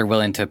 because they're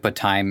willing to put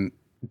time.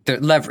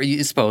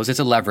 You suppose it's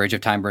a leverage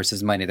of time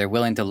versus money. They're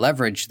willing to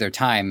leverage their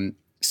time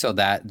so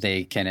that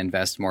they can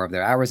invest more of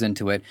their hours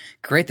into it,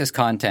 create this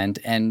content,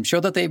 and show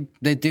that they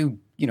do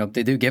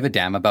give a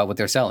damn about what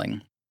they're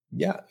selling.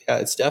 Yeah,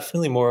 it's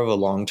definitely more of a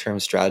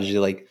long-term strategy.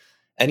 Like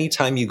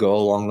anytime you go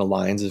along the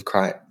lines of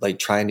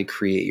trying to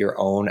create your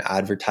own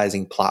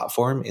advertising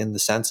platform in the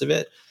sense of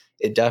it,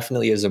 it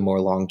definitely is a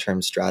more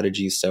long-term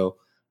strategy. So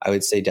I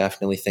would say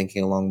definitely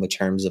thinking along the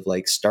terms of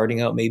like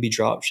starting out maybe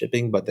drop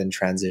shipping, but then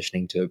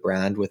transitioning to a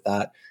brand with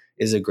that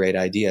is a great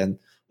idea. And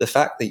the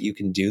fact that you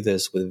can do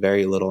this with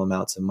very little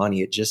amounts of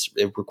money,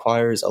 it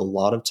requires a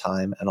lot of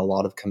time and a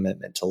lot of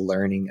commitment to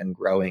learning and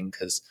growing,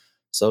 because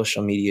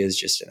social media is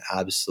just an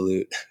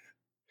absolute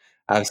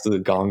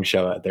gong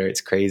show out there. It's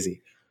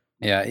crazy.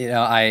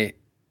 Yeah,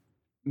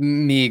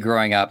 me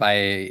growing up,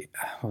 I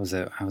was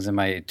in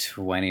my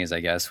 20s,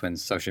 I guess, when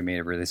social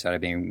media really started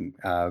being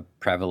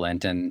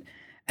prevalent, and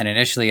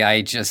initially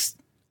I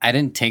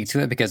didn't take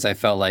to it because I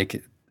felt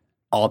like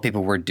all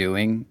people were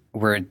doing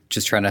were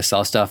just trying to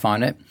sell stuff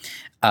on it.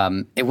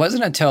 It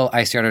wasn't until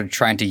I started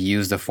trying to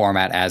use the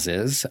format as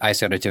is, I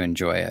started to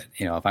enjoy it.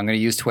 If I'm going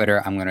to use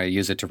Twitter, I'm going to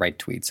use it to write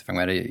tweets. If I'm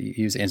going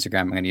to use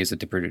Instagram, I'm going to use it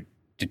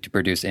to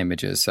produce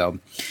images. So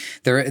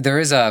there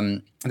is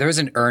an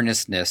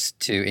earnestness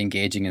to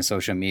engaging in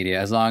social media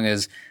as long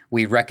as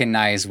we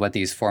recognize what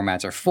these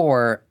formats are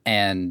for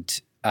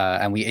and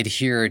we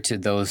adhere to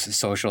those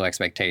social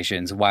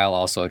expectations while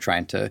also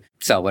trying to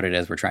sell what it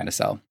is we're trying to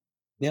sell.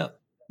 Yeah.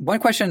 One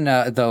question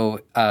though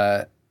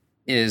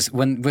is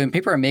when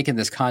people are making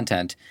this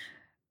content,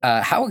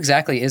 how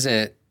exactly is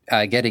it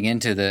getting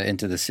into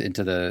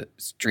the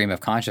stream of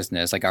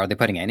consciousness? Like, are they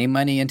putting any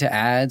money into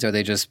ads? Or are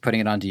they just putting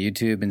it onto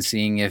YouTube and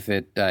seeing if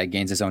it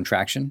gains its own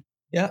traction?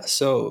 Yeah.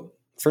 So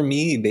for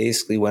me,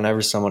 basically,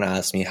 whenever someone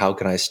asks me, how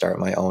can I start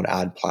my own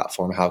ad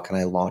platform? How can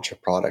I launch a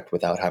product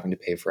without having to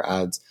pay for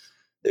ads?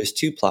 There's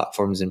two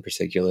platforms in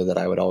particular that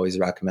I would always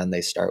recommend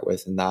they start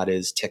with, and that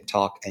is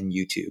TikTok and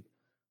YouTube.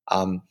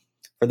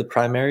 For the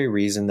primary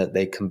reason that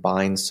they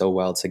combine so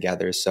well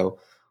together. So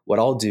what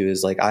I'll do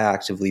is like I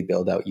actively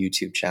build out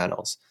YouTube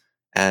channels.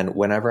 And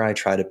whenever I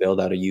try to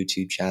build out a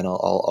YouTube channel,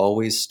 I'll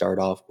always start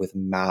off with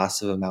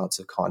massive amounts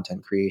of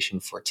content creation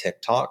for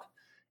TikTok.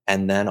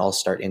 And then I'll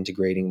start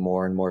integrating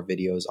more and more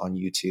videos on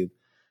YouTube.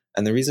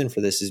 And the reason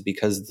for this is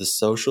because the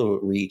social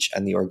reach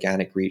and the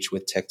organic reach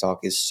with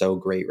TikTok is so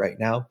great right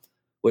now,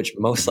 which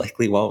most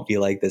likely won't be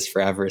like this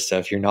forever. So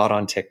if you're not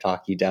on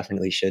TikTok, you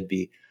definitely should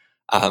be.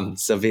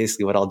 So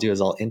basically what I'll do is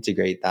I'll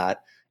integrate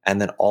that.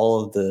 And then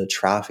all of the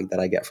traffic that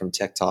I get from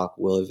TikTok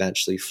will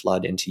eventually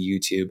flood into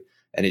YouTube.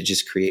 And it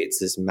just creates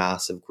this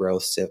massive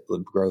growth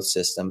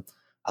system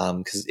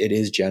because it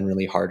is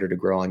generally harder to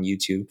grow on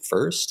YouTube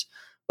first.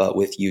 But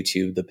with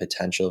YouTube, the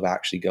potential of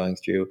actually going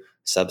through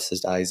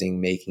subsidizing,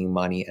 making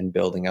money, and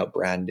building out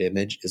brand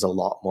image is a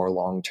lot more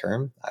long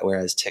term.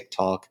 Whereas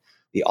TikTok,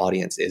 the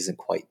audience isn't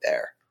quite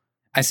there.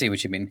 I see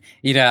what you mean.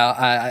 You know,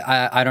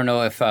 I don't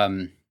know if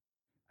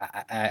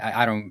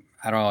I don't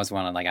always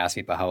want to like ask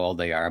people how old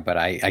they are, but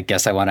I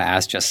guess I want to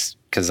ask just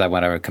because I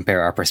want to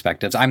compare our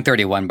perspectives. I'm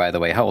 31, by the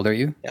way. How old are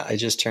you? Yeah, I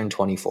just turned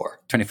 24.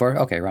 24?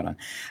 Okay, right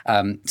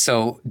on.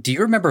 So do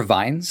you remember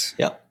Vines?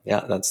 Yeah,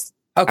 that's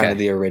kind of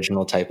the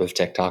original type of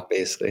TikTok,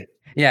 basically.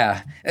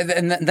 Yeah,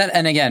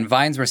 and again,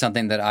 Vines were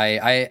something that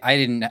I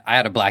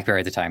had a BlackBerry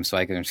at the time, so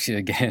I could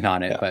get in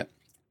on it. Yeah.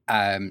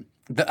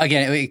 But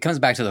again, it comes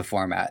back to the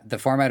format. The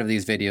format of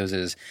these videos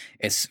is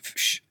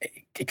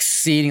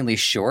exceedingly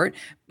short,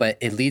 but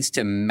it leads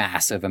to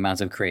massive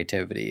amounts of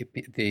creativity.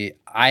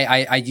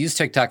 I used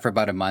TikTok for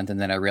about a month, and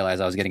then I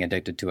realized I was getting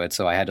addicted to it,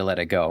 so I had to let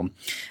it go.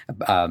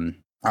 I'm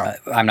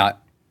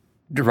not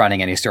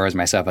running any stores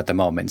myself at the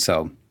moment,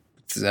 so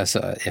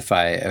if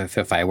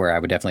I were, I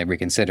would definitely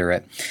reconsider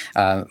it.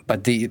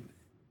 But the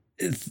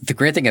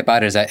great thing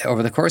about it is that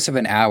over the course of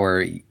an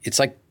hour, it's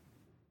like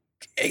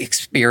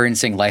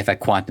experiencing life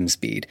at quantum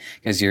speed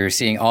because you're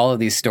seeing all of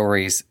these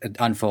stories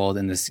unfold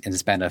in the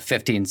span of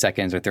 15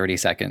 seconds or 30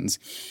 seconds.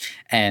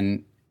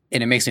 And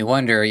it makes me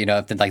wonder, you know,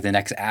 if the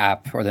next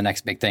app or the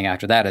next big thing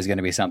after that is going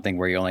to be something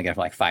where you only get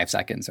like 5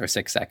 seconds or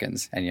 6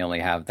 seconds and you only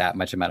have that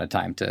much amount of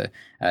time to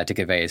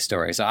convey a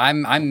story. So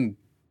I'm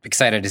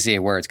excited to see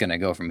where it's going to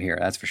go from here.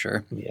 That's for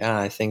sure. Yeah,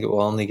 I think it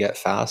will only get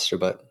faster,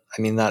 but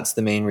I mean, that's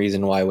the main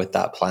reason why with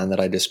that plan that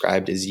I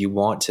described is you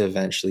want to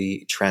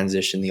eventually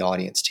transition the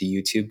audience to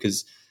YouTube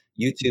because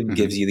YouTube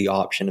gives you the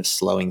option of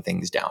slowing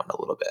things down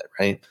a little bit,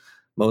 right?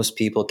 Most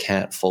people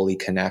can't fully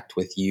connect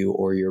with you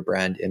or your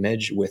brand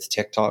image with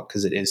TikTok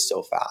because it is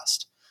so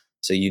fast.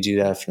 So you do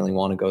definitely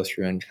want to go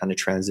through and kind of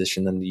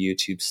transition them to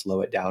YouTube,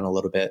 slow it down a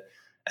little bit.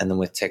 And then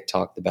with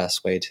TikTok, the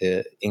best way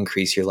to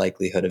increase your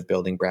likelihood of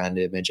building brand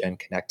image and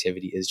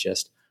connectivity is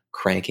just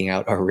cranking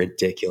out a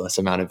ridiculous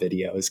amount of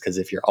videos. Because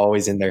if you're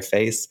always in their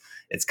face,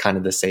 it's kind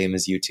of the same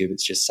as YouTube.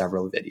 It's just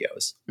several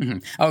videos. Mm-hmm.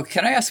 Oh,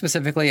 can I ask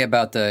specifically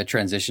about the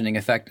transitioning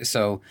effect?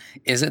 So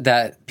is it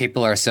that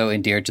people are so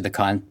endeared to the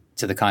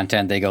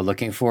content they go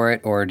looking for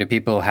it? Or do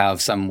people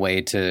have some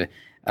way to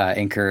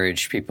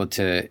encourage people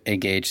to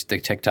engage the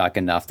TikTok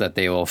enough that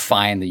they will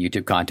find the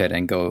YouTube content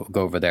and go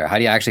over there? How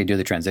do you actually do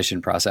the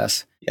transition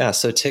process? Yeah,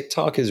 so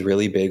TikTok is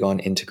really big on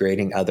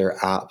integrating other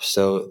apps.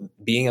 So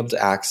being able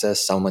to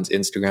access someone's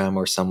Instagram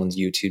or someone's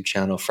YouTube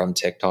channel from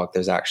TikTok,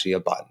 there's actually a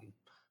button.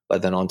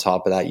 But then on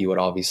top of that, you would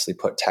obviously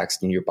put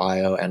text in your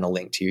bio and a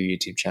link to your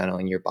YouTube channel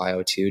in your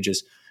bio too,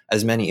 just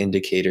as many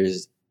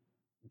indicators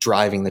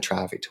driving the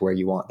traffic to where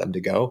you want them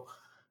to go.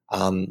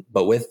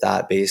 But with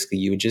that, basically,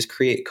 you would just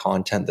create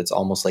content that's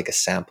almost like a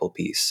sample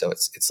piece. So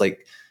it's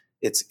like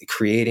it's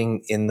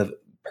creating in the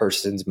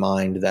person's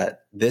mind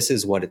that this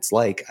is what it's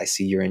like. I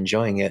see you're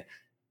enjoying it.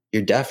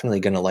 You're definitely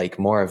going to like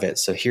more of it.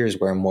 So here's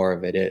where more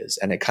of it is.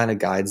 And it kind of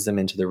guides them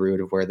into the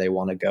route of where they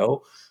want to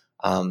go,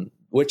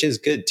 which is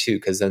good too,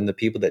 because then the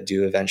people that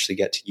do eventually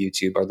get to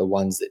YouTube are the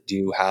ones that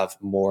do have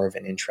more of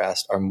an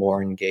interest, are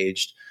more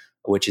engaged,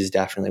 which is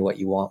definitely what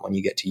you want when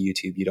you get to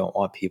YouTube. You don't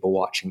want people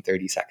watching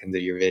 30 seconds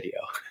of your video.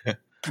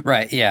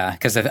 Right. Yeah.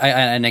 Because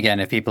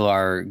if people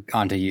are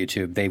onto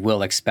YouTube, they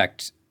will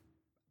expect,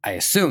 I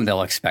assume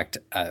they'll expect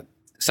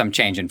some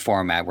change in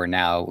format where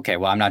now, okay,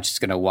 well, I'm not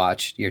just going to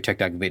watch your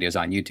TikTok videos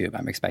on YouTube.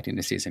 I'm expecting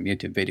to see some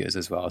YouTube videos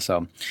as well.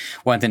 So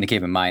one thing to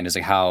keep in mind is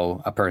like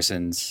how a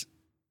person's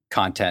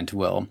content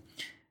will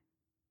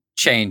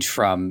change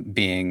from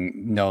being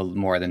no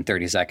more than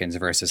 30 seconds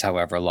versus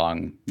however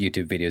long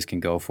YouTube videos can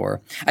go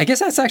for. I guess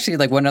that's actually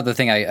like one other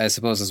thing I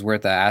suppose is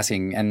worth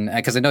asking. And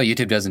because I know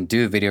YouTube doesn't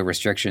do video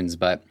restrictions,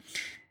 but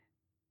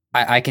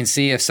I can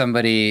see if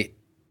somebody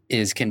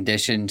is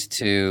conditioned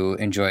to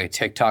enjoy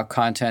TikTok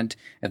content,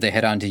 if they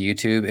head onto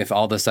YouTube, if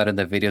all of a sudden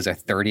the videos are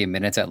 30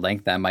 minutes at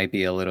length, that might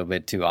be a little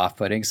bit too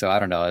off-putting. So I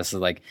don't know. This is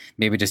like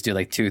maybe just do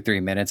like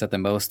 2-3 minutes at the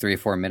most,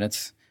 3-4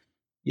 minutes.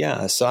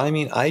 Yeah. So, I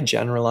mean, I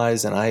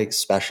generalize and I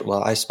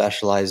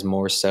specialize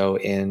more so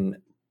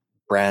in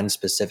brand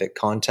specific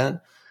content.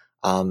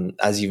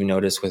 As you've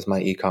noticed with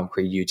my Ecom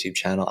Creed YouTube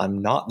channel,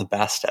 I'm not the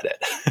best at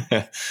it.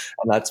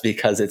 And that's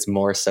because it's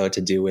more so to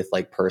do with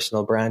like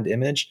personal brand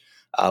image,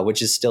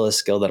 which is still a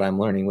skill that I'm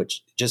learning,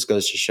 which just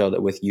goes to show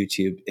that with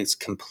YouTube, it's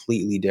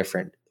completely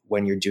different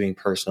when you're doing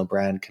personal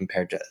brand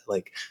compared to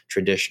like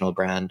traditional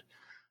brand.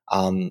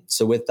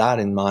 So with that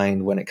in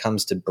mind, when it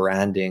comes to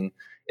branding,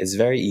 it's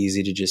very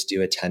easy to just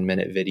do a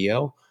 10-minute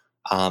video.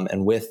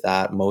 And with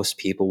that, most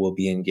people will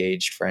be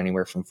engaged for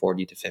anywhere from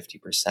 40 to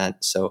 50%.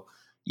 So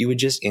you would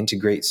just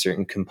integrate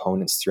certain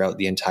components throughout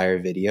the entire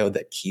video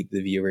that keep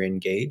the viewer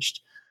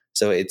engaged.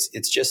 So it's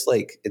just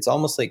like, it's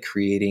almost like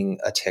creating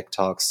a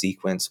TikTok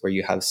sequence where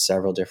you have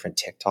several different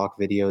TikTok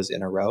videos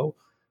in a row.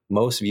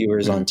 Most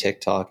viewers on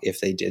TikTok, if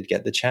they did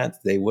get the chance,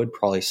 they would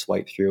probably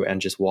swipe through and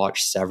just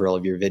watch several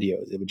of your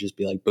videos. It would just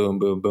be like boom,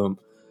 boom, boom.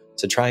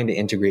 So trying to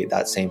integrate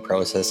that same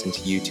process into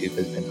YouTube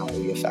has been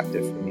highly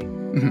effective for me.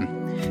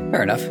 Mm-hmm.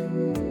 Fair enough.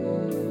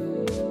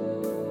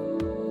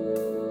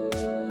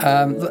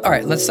 All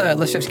right, let's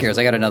shift gears.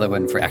 I got another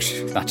one for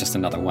actually not just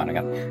another one.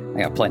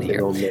 I got plenty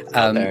here.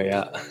 There,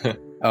 yeah.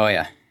 Oh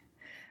yeah.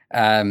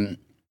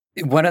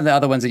 One of the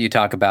other ones that you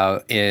talk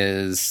about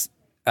is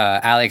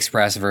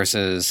AliExpress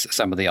versus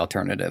some of the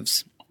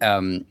alternatives.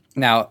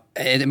 Now,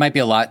 it might be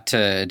a lot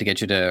to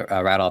get you to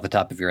rattle off the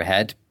top of your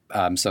head.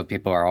 So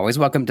people are always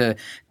welcome to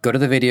go to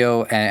the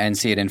video and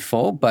see it in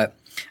full. But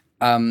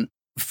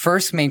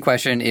first main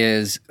question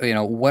is,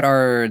 what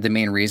are the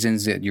main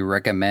reasons that you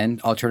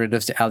recommend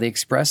alternatives to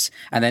AliExpress?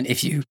 And then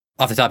if you,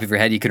 off the top of your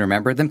head, you can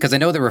remember them, because I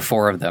know there were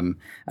 4 of them,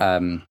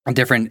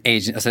 different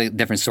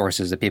different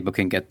sources that people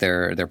can get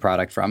their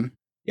product from.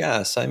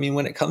 Yeah, so I mean,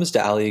 when it comes to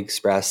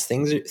AliExpress,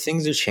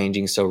 things are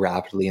changing so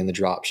rapidly in the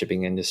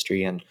dropshipping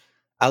industry, and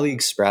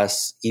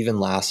AliExpress, even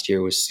last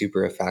year, was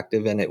super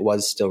effective, and it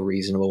was still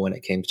reasonable when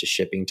it came to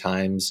shipping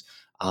times,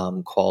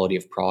 quality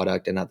of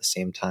product, and at the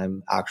same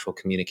time, actual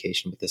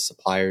communication with the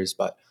suppliers.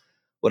 But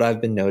what I've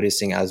been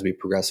noticing as we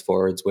progress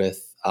forwards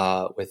with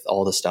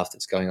all the stuff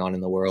that's going on in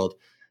the world,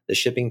 the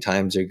shipping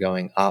times are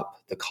going up,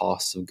 the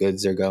costs of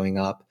goods are going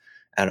up,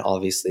 and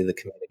obviously the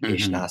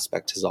communication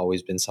aspect has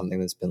always been something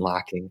that's been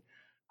lacking.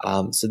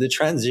 So the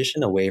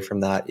transition away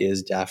from that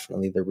is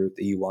definitely the route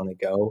that you want to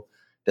go.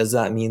 Does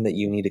that mean that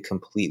you need to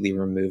completely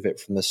remove it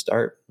from the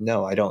start?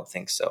 No, I don't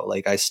think so.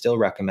 Like, I still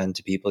recommend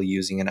to people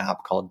using an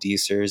app called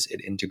DSers. It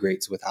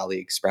integrates with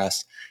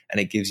AliExpress and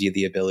it gives you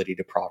the ability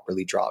to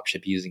properly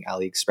dropship using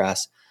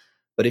AliExpress.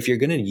 But if you're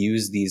going to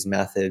use these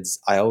methods,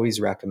 I always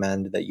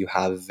recommend that you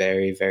have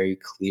very, very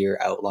clear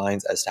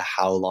outlines as to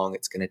how long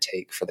it's going to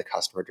take for the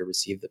customer to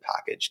receive the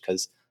package,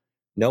 because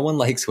no one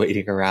likes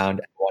waiting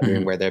around and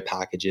wondering where their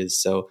package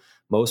is. So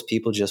most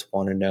people just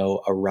want to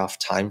know a rough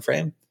time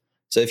frame.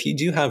 So if you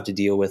do have to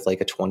deal with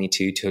like a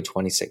 22 to a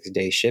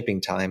 26-day shipping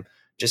time,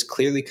 just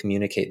clearly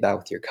communicate that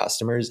with your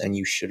customers and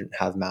you shouldn't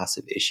have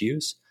massive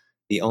issues.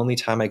 The only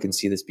time I can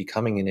see this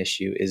becoming an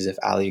issue is if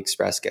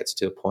AliExpress gets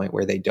to a point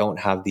where they don't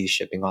have these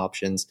shipping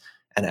options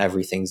and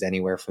everything's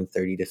anywhere from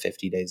 30 to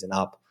 50 days and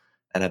up.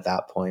 And at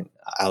that point,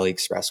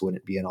 AliExpress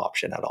wouldn't be an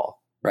option at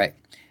all. Right.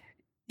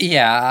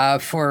 Yeah.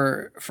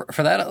 For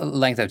that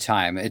length of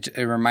time, it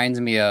reminds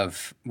me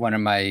of one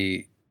of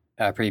my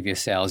previous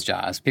sales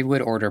jobs. People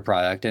would order a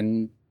product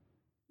and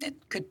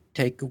it could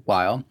take a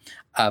while.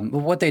 But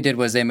what they did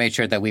was they made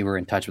sure that we were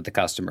in touch with the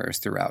customers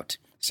throughout.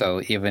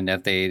 So even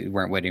if they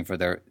weren't waiting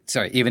for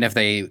even if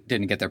they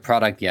didn't get their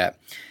product yet,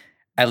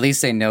 at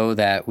least they know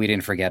that we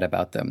didn't forget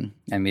about them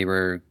and we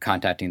were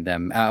contacting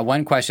them.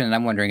 One question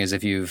I'm wondering is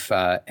if you've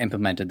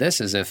implemented this,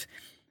 is if,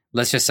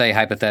 let's just say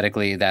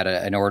hypothetically that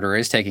an order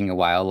is taking a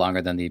while,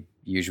 longer than the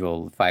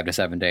usual 5 to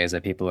 7 days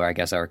that people are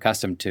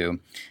accustomed to.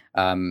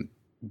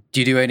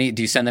 Do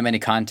you send them any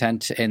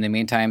content in the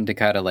meantime to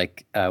kind of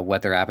like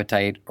whet their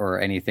appetite or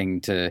anything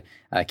to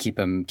keep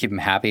them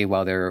happy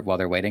while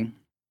they're waiting?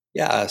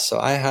 Yeah, so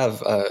I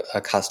have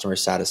a customer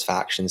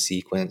satisfaction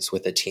sequence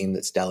with a team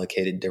that's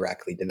dedicated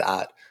directly to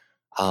that.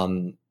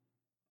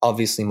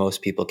 Obviously,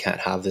 most people can't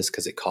have this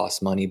because it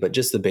costs money, but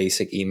just the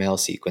basic email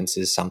sequence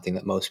is something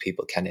that most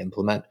people can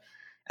implement.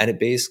 And it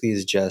basically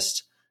is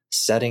just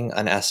setting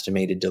an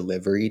estimated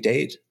delivery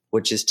date,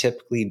 which is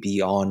typically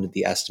beyond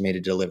the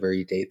estimated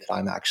delivery date that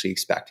I'm actually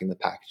expecting the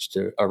package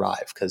to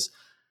arrive, because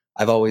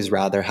I've always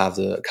rather have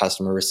the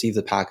customer receive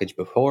the package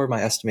before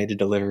my estimated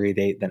delivery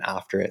date than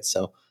after it.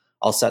 So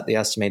I'll set the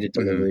estimated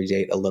delivery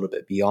date a little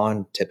bit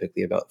beyond,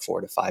 typically about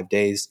 4 to 5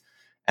 days.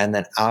 And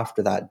then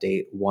after that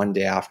date, one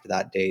day after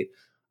that date,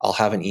 I'll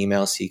have an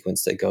email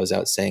sequence that goes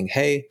out saying,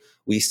 hey,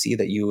 we see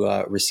that you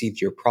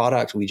received your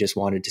product. We just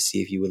wanted to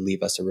see if you would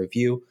leave us a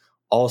review.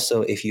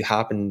 Also, if you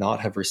happen to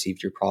not have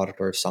received your product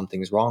or if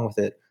something's wrong with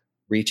it,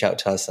 reach out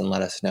to us and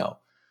let us know.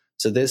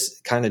 So this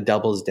kind of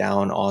doubles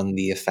down on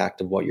the effect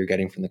of what you're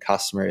getting from the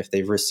customer. If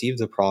they've received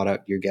the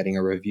product, you're getting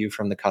a review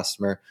from the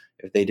customer.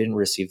 If they didn't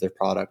receive the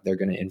product, they're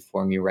going to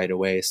inform you right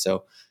away.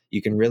 So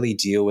you can really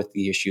deal with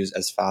the issues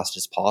as fast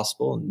as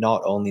possible,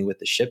 not only with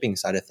the shipping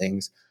side of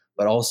things,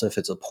 but also if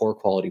it's a poor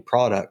quality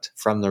product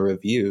from the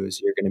reviews,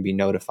 you're going to be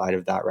notified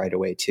of that right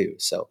away too.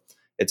 So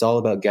it's all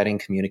about getting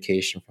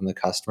communication from the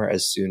customer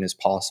as soon as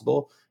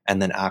possible and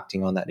then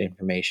acting on that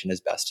information as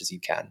best as you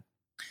can.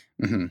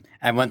 Mm-hmm.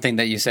 And one thing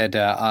that you said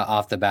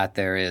off the bat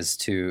there is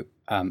to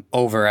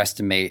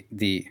overestimate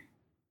the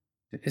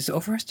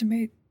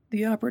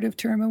operative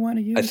term I want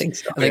to use? I think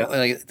so.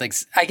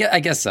 I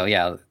guess so.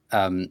 Yeah.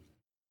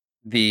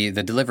 The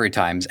delivery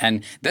times,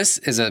 and this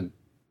is a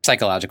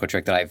psychological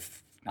trick that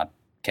I've not.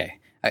 Okay.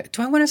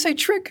 Do I want to say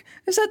trick?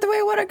 Is that the way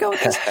I want to go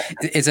with this?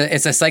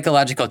 It's a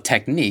psychological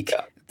technique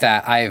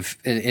that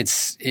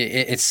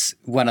it's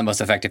one of the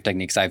most effective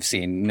techniques I've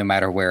seen, no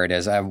matter where it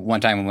is.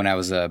 One time when I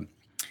was a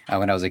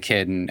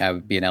kid and I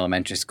would be in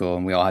elementary school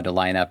and we all had to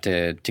line up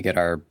to get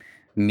our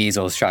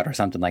measles shot or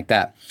something like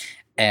that.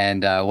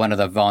 And one of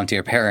the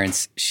volunteer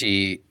parents,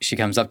 she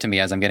comes up to me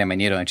as I'm getting my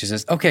needle and she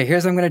says, okay,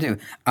 here's what I'm going to do.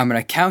 I'm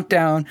going to count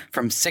down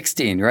from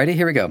 16. Ready?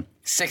 Here we go.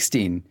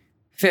 16,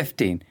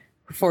 15,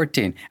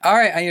 14. All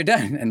right, and you're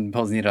done. And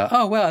pulls the needle.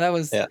 Oh, wow, that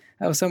was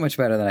so much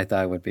better than I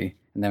thought it would be.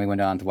 And then we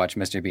went on to watch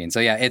Mr. Bean. So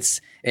yeah,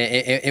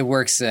 it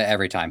works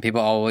every time.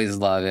 People always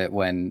love it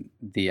when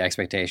the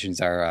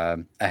expectations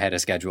are ahead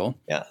of schedule.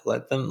 Yeah,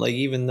 let them,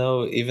 even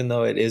though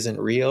it isn't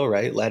real,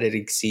 right? Let it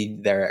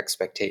exceed their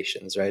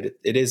expectations, right?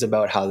 It is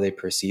about how they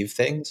perceive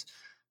things.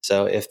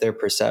 So if their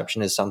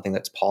perception is something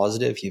that's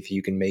positive, if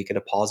you can make it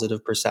a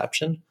positive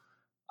perception,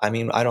 I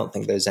mean, I don't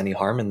think there's any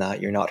harm in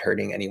that. You're not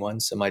hurting anyone,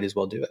 so might as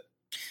well do it.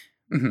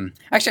 Mm-hmm.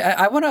 Actually,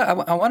 I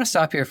want to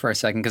stop here for a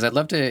second because I'd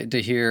love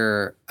to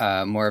hear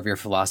more of your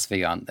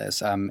philosophy on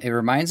this. It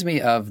reminds me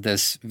of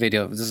this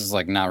video. This is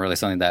not really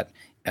something that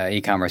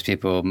e-commerce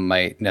people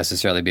might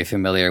necessarily be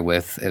familiar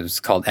with. It was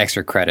called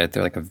Extra Credit.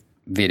 They're like a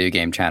video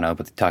game channel,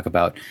 but they talk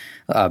about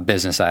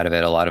business side of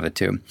it, a lot of it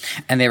too.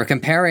 And they were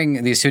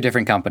comparing these two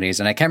different companies,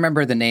 and I can't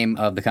remember the name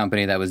of the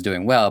company that was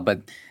doing well, but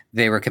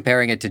they were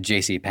comparing it to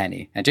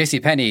JCPenney. And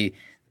JCPenney,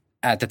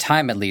 at the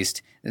time at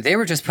least, they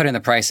were just putting the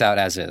price out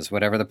as is.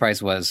 Whatever the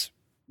price was,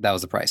 that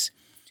was the price.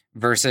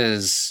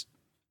 Versus,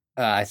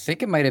 I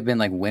think it might have been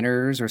like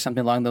Winners or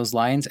something along those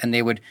lines. And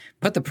they would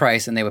put the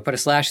price and they would put a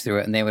slash through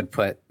it and they would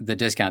put the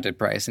discounted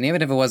price. And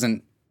even if it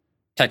wasn't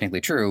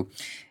technically true,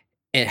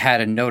 it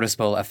had a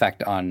noticeable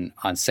effect on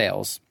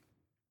sales.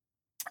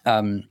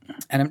 And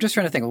I'm just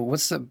trying to think,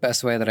 what's the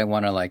best way that I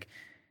want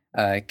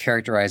to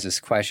characterize this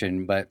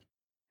question? But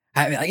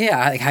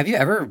have you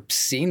ever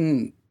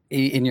seen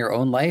in your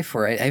own life,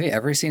 or have you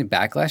ever seen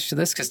backlash to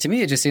this? Because to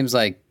me, it just seems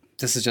like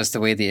this is just the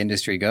way the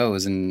industry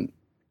goes, and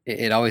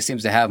it always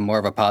seems to have more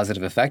of a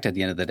positive effect at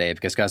the end of the day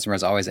because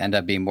customers always end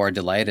up being more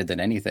delighted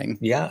than anything.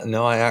 Yeah,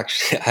 no, I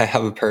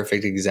have a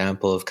perfect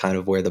example of kind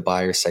of where the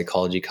buyer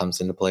psychology comes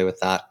into play with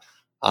that.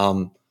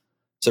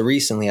 So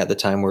recently, at the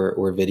time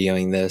we're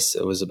videoing this,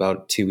 it was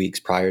about 2 weeks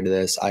prior to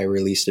this, I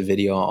released a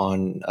video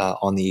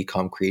on the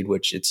Ecom Creed,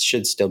 which it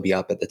should still be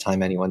up at the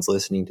time anyone's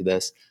listening to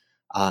this.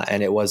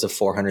 And it was a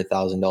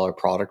 $400,000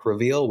 product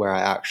reveal where I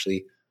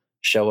actually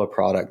show a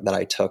product that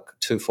I took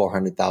to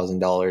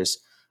 $400,000.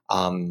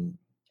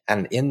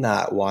 And in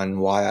that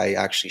one, why I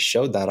actually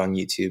showed that on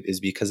YouTube is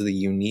because of the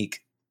unique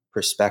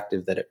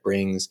perspective that it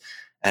brings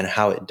and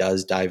how it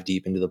does dive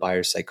deep into the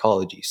buyer's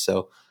psychology.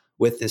 So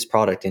with this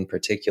product in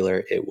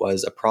particular, it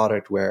was a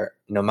product where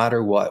no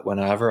matter what,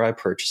 whenever I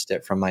purchased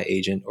it from my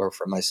agent or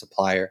from my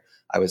supplier,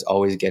 I was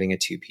always getting a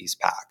 2-piece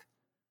pack.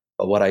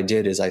 But what I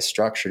did is I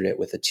structured it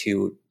with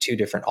two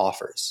different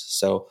offers.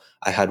 So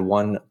I had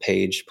one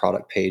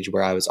product page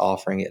where I was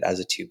offering it as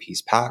a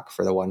 2-piece pack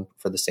for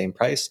the same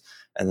price.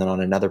 And then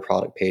on another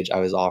product page, I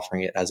was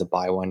offering it as a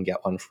buy one,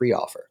 get one free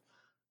offer.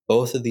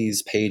 Both of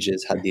these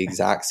pages had the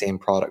exact same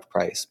product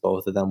price.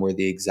 Both of them were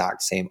the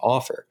exact same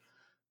offer.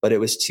 But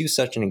it was to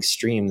such an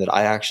extreme that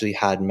I actually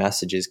had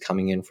messages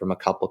coming in from a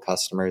couple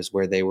customers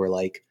where they were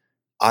like,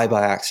 I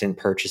by accident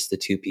purchased the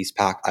 2-piece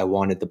pack. I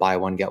wanted the buy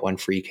one, get one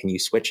free. Can you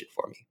switch it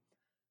for me?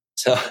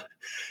 So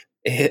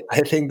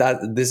I think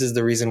that this is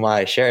the reason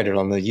why I shared it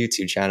on the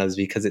YouTube channel, is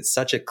because it's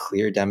such a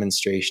clear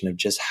demonstration of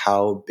just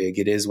how big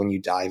it is when you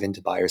dive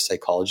into buyer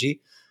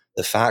psychology.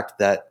 The fact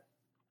that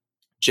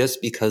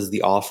just because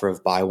the offer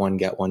of buy one,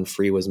 get one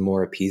free was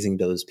more appeasing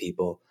to those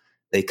people,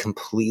 they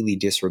completely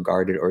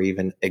disregarded or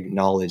even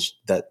acknowledged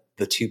that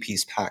the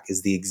 2-piece pack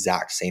is the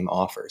exact same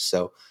offer.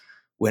 So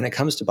when it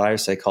comes to buyer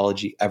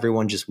psychology,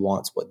 everyone just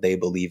wants what they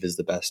believe is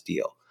the best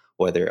deal.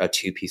 Whether a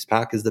 2-piece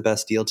pack is the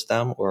best deal to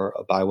them, or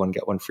a buy one,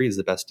 get one free is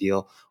the best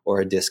deal, or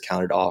a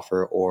discounted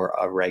offer, or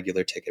a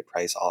regular ticket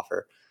price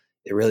offer.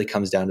 It really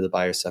comes down to the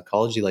buyer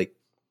psychology.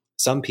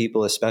 some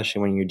people,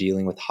 especially when you're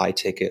dealing with high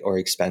ticket or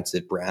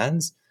expensive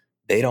brands,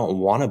 they don't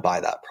want to buy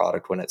that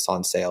product when it's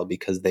on sale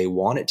because they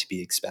want it to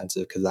be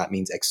expensive because that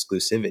means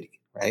exclusivity,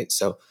 right?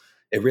 So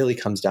it really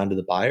comes down to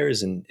the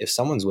buyers. And if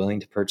someone's willing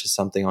to purchase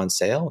something on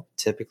sale,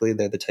 typically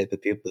they're the type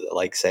of people that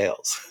like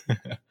sales.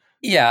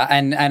 Yeah,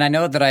 and I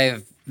know that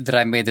I've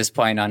made this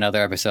point on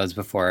other episodes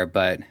before,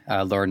 but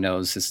Lord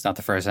knows it's not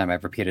the first time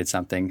I've repeated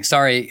something.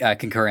 Sorry,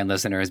 concurrent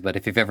listeners, but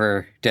if you've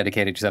ever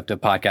dedicated yourself to a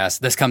podcast,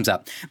 this comes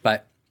up.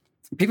 But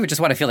people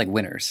just want to feel like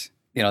winners.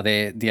 You know,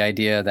 the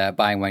idea that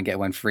buying one get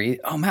one free.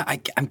 Oh man,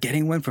 I'm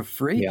getting one for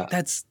free. Yeah.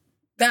 That's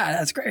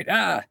great.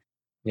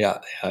 Yeah,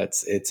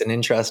 it's an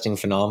interesting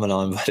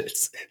phenomenon, but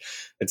it's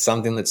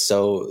something that's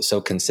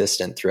so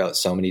consistent throughout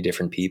so many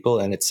different people,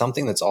 and it's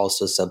something that's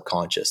also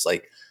subconscious.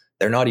 Like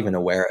they're not even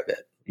aware of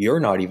it.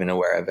 You're not even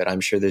aware of it. I'm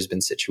sure there's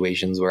been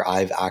situations where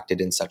I've acted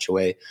in such a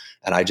way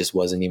and I just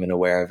wasn't even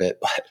aware of it.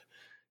 But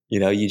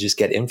you just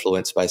get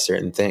influenced by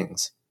certain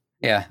things.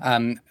 Yeah.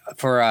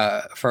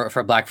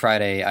 For Black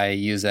Friday, I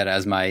use that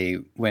as my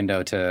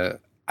window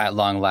to, at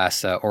long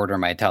last, order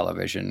my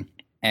television.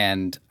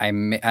 And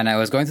I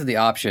was going through the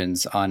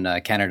options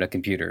on Canada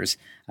Computers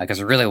because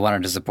I really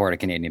wanted to support a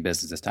Canadian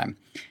business this time.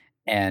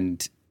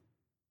 And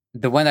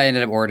the one that I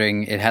ended up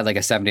ordering, it had like a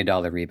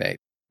 $70 rebate.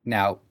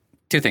 Now,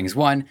 two things.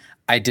 One,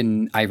 I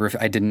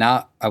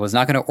was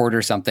not going to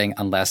order something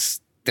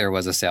unless there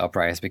was a sale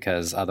price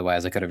because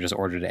otherwise I could have just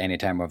ordered it any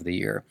time over the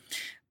year.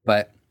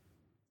 But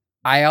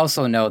I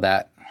also know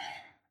that,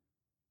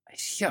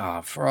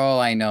 yeah, for all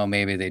I know,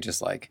 maybe they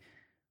just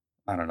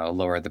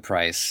lowered the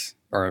price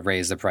or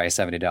raise the price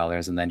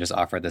 $70 and then just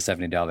offer the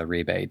 $70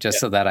 rebate just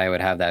so that I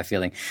would have that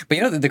feeling.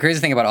 But the crazy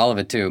thing about all of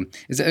it too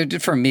is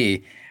that for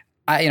me,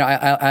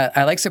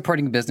 I like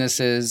supporting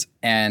businesses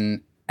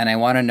and I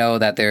want to know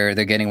that they're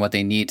getting what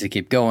they need to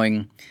keep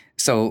going.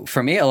 So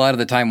for me, a lot of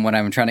the time when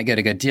I'm trying to get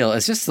a good deal,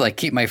 it's just to like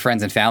keep my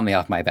friends and family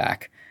off my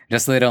back.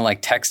 Just so they don't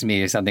like text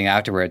me or something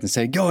afterwards and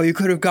say, "Yo, you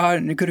could have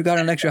gotten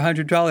an extra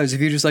 $100 if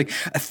you just like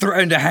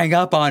threatened to hang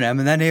up on him,"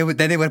 and then they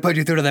would put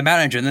you through to the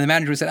manager, and then the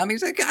manager would say,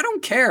 "He's like, I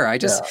don't care. I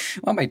just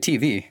want my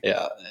TV."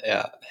 Yeah.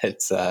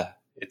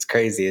 It's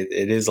crazy.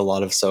 It is a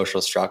lot of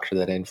social structure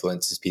that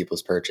influences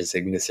people's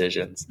purchasing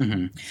decisions.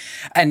 Mm-hmm.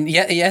 And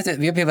you have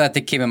people have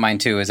to keep in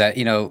mind too is that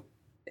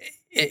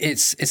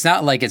it's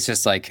not like it's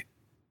just like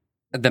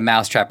the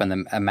mousetrap and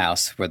the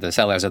mouse, where the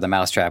sellers are the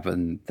mousetrap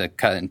and the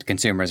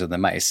consumers are the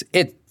mice.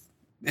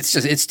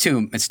 It's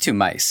two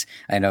mice.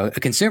 I know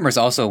consumers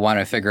also want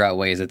to figure out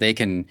ways that they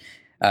can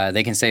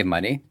save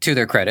money to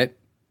their credit.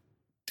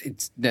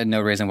 It's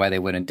no reason why they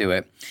wouldn't do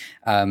it.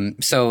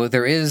 So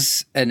there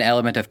is an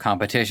element of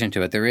competition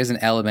to it. There is an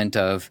element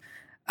of,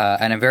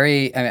 and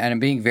I'm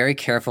being very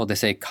careful to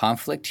say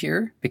conflict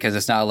here because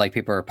it's not like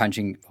people are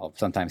punching. Well,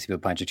 sometimes people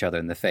punch each other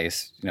in the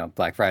face,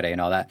 Black Friday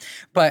and all that.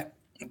 But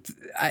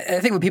I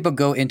think when people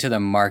go into the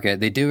market,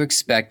 they do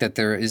expect that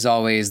there is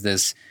always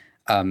this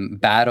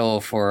battle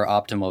for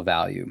optimal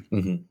value.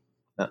 Mm-hmm.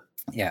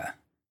 Yeah.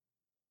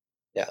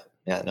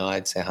 No,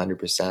 I'd say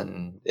 100%.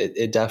 And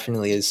it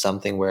definitely is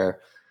something where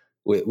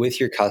with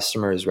your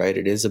customers, right,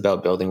 it is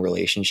about building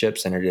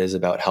relationships and it is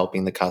about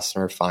helping the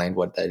customer find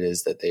what that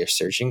is that they are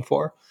searching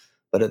for.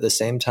 But at the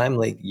same time,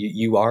 like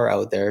you are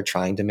out there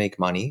trying to make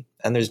money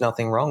and there's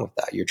nothing wrong with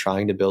that. You're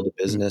trying to build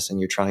a business and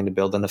you're trying to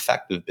build an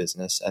effective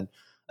business, and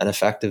an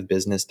effective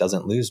business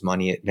doesn't lose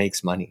money. It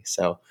makes money.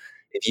 So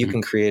if you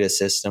can create a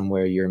system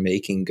where you're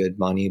making good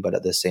money, but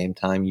at the same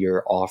time,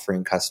 you're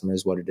offering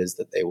customers what it is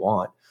that they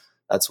want,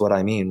 that's what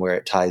I mean, where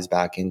it ties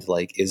back into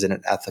like, is it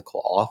an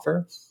ethical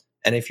offer?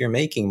 And if you're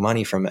making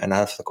money from an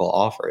ethical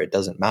offer, it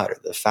doesn't matter.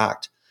 The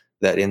fact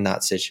that in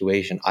that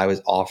situation, I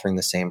was offering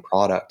the same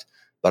product,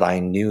 but I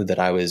knew that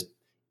I was,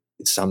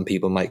 some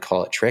people might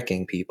call it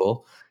tricking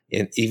people,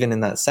 even in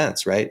that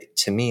sense, right?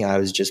 To me, I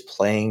was just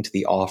playing to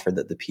the offer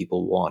that the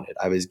people wanted.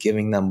 I was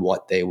giving them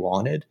what they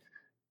wanted.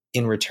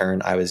 In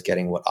return, I was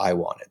getting what I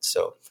wanted.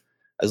 So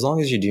as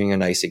long as you're doing a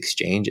nice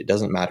exchange, it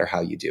doesn't matter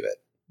how you do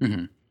it.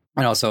 Mm-hmm.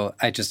 And also,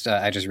 I just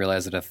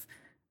realized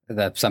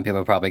that some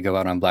people probably go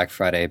out on Black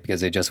Friday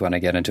because they just want to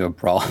get into a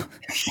brawl.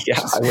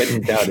 Yeah, I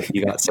wouldn't doubt it.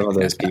 You got some of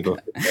those people.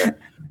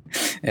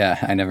 Yeah,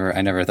 I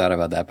never thought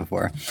about that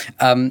before.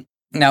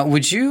 Now,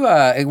 would you?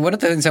 One of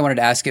the things I wanted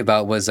to ask you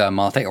about was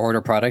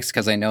multi-order products,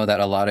 because I know that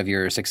a lot of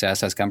your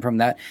success has come from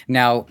that.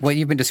 Now, what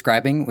you've been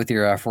describing with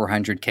your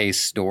 400K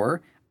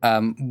store,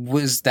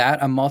 was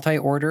that a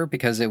multi-order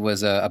because it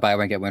was a buy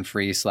one get one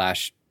free /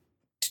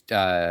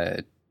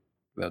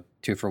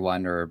 2 for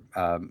 1 or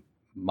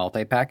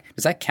multi-pack?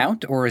 Does that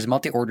count, or is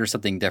multi-order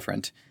something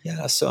different?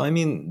 Yeah, so I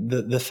mean,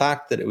 the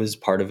fact that it was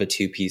part of a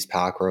 2-piece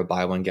pack or a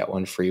buy one get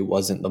one free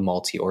wasn't the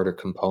multi-order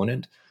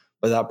component,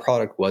 but that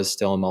product was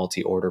still a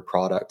multi-order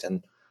product,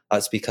 and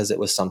that's because it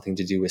was something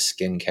to do with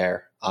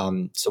skincare.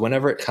 So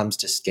whenever it comes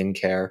to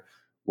skincare,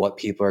 what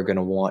people are going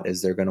to want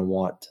is they're going to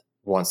want,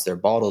 once their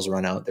bottles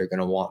run out, they're going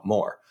to want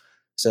more.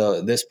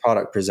 So this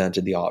product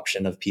presented the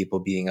option of people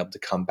being able to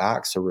come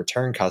back. So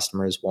return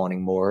customers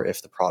wanting more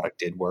if the product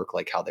did work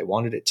like how they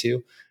wanted it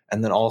to.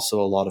 And then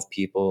also a lot of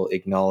people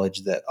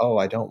acknowledge that, oh,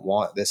 I don't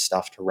want this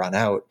stuff to run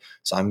out.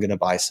 So I'm going to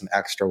buy some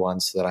extra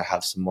ones so that I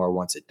have some more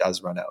once it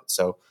does run out.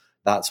 So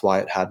that's why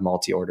it had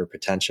multi-order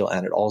potential.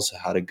 And it also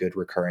had a good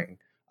recurring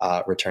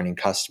returning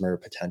customer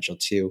potential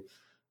too,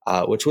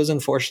 which was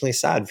unfortunately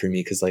sad for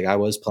me because like I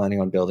was planning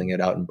on building it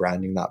out and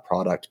branding that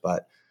product.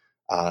 But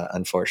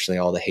unfortunately,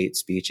 all the hate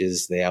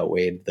speeches, they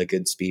outweighed the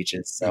good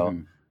speeches. So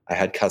I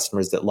had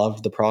customers that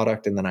loved the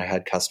product and then I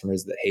had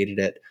customers that hated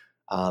it.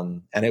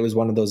 And it was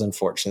one of those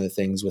unfortunate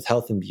things with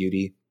health and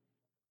beauty.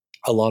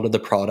 A lot of the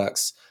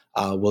products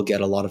will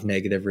get a lot of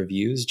negative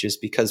reviews just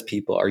because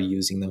people are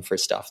using them for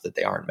stuff that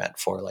they aren't meant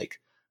for. Like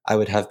I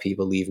would have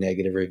people leave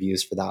negative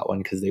reviews for that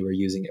one because they were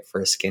using it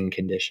for a skin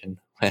condition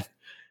when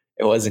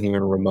it wasn't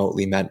even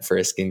remotely meant for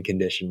a skin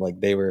condition. Like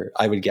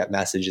I would get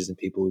messages and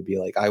people would be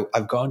like,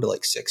 I've gone to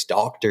like 6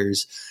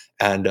 doctors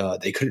and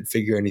they couldn't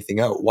figure anything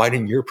out. Why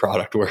didn't your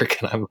product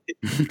work? And I'm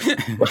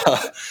like,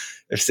 well,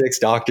 if 6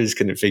 doctors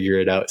couldn't figure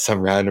it out,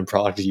 some random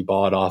product you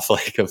bought off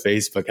like a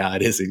Facebook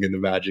ad isn't going to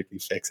magically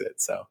fix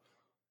it. So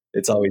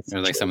it's always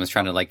or like someone's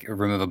trying to like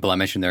remove a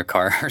blemish in their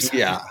car or something.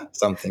 Yeah,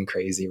 something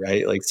crazy,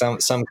 right? Like some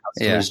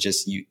customers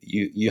just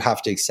you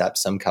have to accept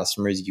some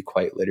customers you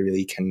quite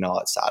literally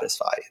cannot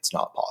satisfy. It's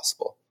not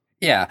possible.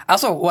 Yeah.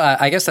 Also,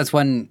 I guess that's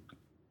one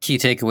key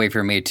takeaway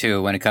for me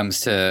too when it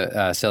comes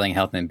to selling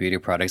health and beauty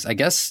products. I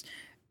guess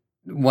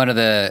one of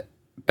the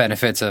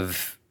benefits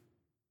of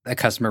a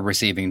customer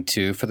receiving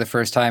two for the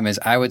first time is,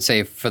 I would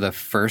say, for the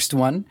first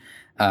one,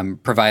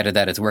 provided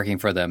that it's working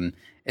for them,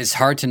 it's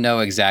hard to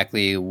know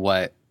exactly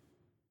what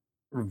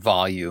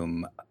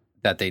volume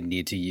that they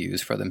need to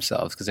use for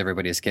themselves because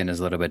everybody's skin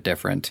is a little bit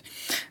different.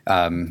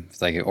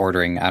 It's like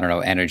ordering, I don't know,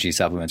 energy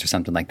supplements or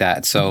something like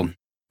that. So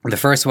the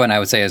first one I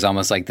would say is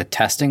almost like the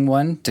testing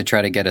one to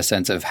try to get a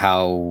sense of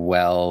how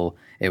well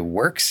it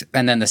works.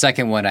 And then the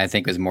second one I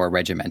think is more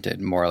regimented,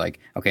 more like,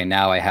 okay,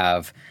 now I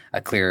have a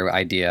clear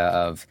idea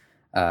of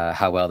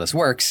how well this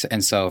works.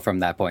 And so from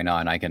that point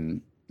on, I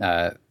can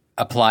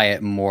apply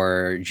it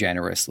more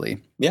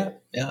generously. Yeah.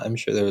 I'm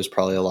sure there was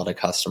probably a lot of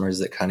customers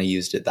that kind of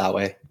used it that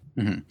way.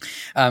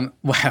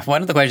 Mm-hmm.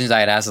 One of the questions I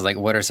had asked is like,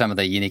 what are some of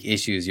the unique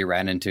issues you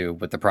ran into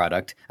with the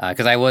product?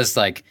 Because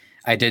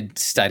I did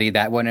study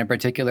that one in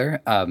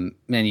particular. And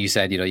you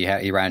said,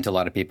 you ran into a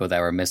lot of people that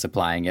were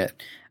misapplying it.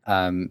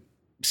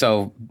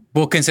 So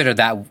we'll consider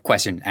that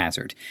question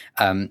answered.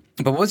 But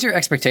what was your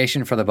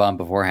expectation for the bomb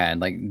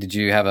beforehand? Like, did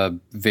you have a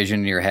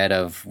vision in your head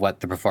of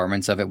what the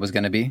performance of it was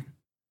going to be?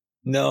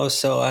 No.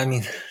 So, I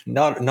mean,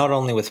 not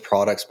only with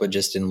products, but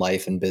just in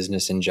life and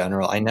business in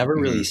general, I never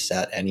really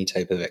set any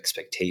type of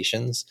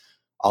expectations.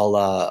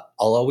 I'll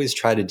always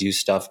try to do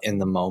stuff in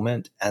the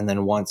moment. And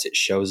then once it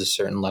shows a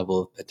certain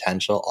level of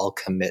potential, I'll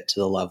commit to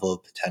the level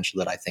of potential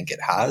that I think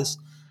it has.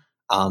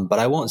 But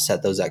I won't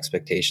set those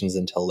expectations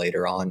until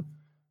later on.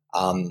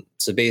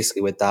 So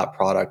basically with that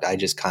product, I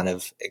just kind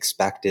of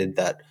expected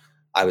that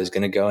I was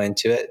going to go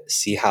into it,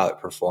 see how it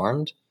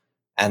performed.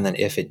 And then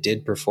if it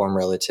did perform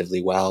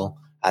relatively well,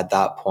 at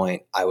that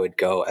point, I would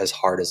go as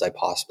hard as I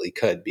possibly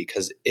could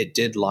because it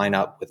did line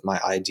up with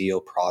my ideal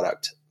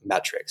product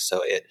metrics.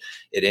 So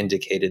it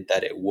indicated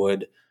that it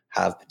would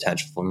have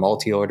potential for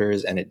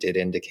multi-orders, and it did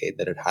indicate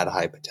that it had a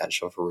high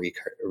potential for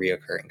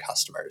reoccurring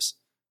customers.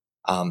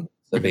 So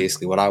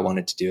basically what I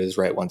wanted to do is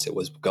right once it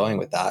was going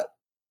with that.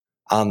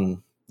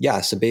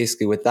 So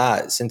basically with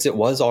that, since it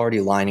was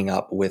already lining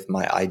up with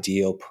my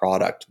ideal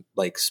product,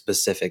 like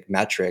specific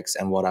metrics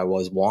and what I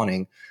was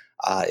wanting,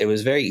 it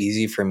was very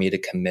easy for me to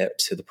commit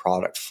to the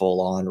product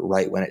full on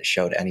right when it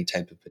showed any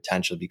type of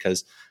potential.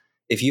 Because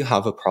if you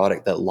have a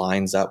product that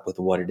lines up with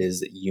what it is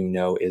that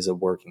is a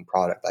working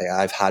product,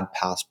 I've had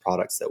past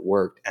products that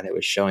worked and it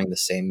was showing the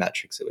same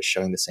metrics, it was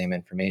showing the same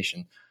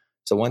information.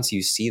 So once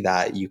you see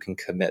that, you can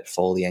commit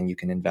fully and you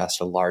can invest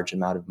a large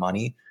amount of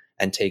money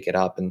and take it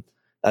up. And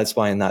that's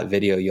why in that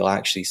video, you'll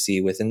actually see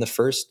within the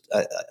first,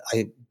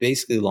 I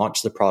basically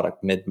launched the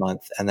product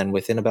mid-month. And then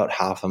within about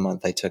half a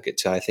month, I took it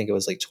to, I think it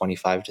was like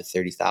 25 to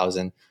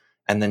 30,000.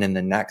 And then in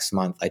the next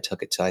month, I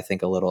took it to, I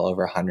think a little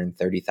over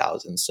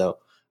 130,000. So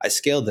I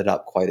scaled it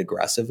up quite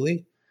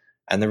aggressively.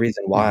 And the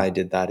reason why I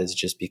did that is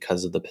just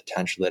because of the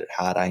potential that it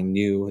had. I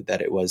knew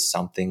that it was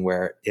something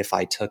where if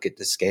I took it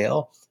to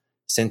scale,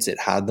 since it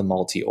had the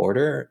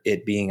multi-order,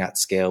 it being at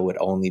scale would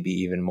only be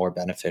even more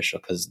beneficial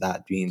because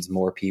that means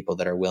more people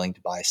that are willing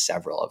to buy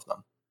several of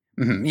them.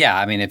 Mm-hmm. Yeah,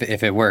 I mean,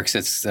 if it works,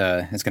 it's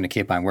going to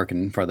keep on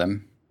working for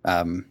them.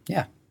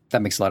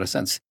 That makes a lot of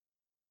sense.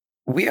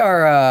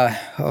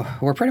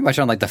 We're pretty much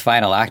on like the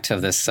final act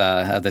of this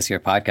year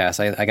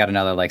podcast. I got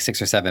another like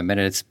 6 or 7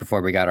 minutes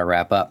before we got to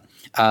wrap up.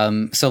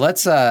 So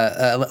let's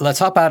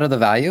hop out of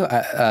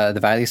the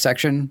value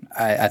section.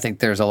 I think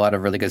there's a lot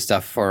of really good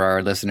stuff for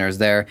our listeners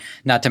there.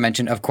 Not to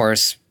mention, of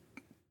course,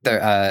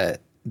 they're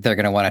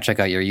going to want to check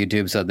out your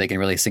YouTube so they can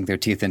really sink their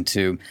teeth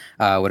into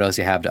what else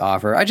you have to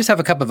offer. I just have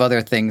a couple of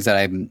other things that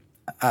I'm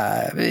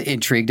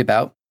intrigued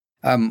about.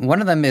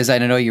 One of them is, I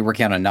know you're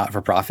working on a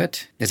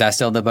not-for-profit. Is that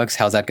still in the books?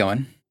 How's that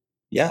going?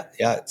 Yeah,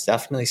 it's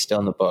definitely still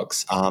in the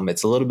books.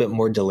 It's a little bit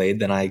more delayed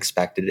than I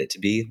expected it to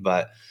be,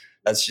 but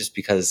that's just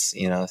because,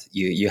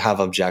 you have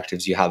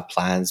objectives, you have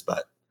plans,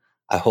 but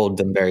I hold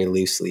them very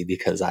loosely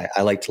because I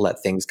like to let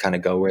things kind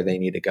of go where they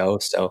need to go.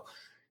 So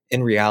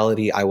in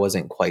reality, I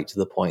wasn't quite to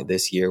the point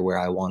this year where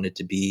I wanted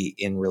to be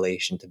in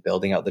relation to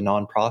building out the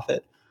nonprofit,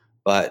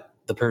 but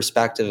the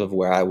perspective of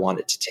where I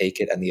wanted to take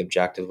it and the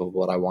objective of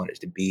what I want it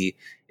to be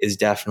is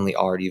definitely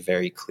already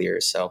very clear.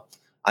 So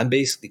I'm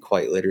basically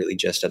quite literally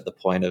just at the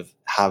point of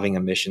having a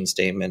mission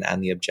statement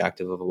and the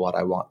objective of what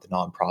I want the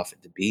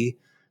nonprofit to be.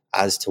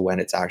 As to when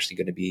it's actually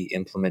going to be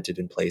implemented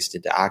and placed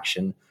into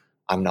action,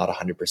 I'm not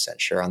 100%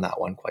 sure on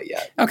that one quite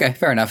yet. Okay,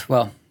 fair enough.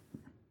 Well,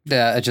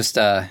 I just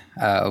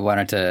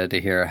wanted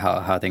to hear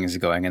how things are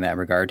going in that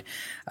regard.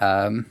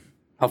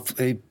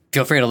 Hopefully,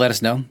 feel free to let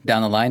us know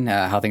down the line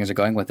how things are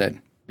going with it.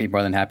 Be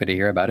more than happy to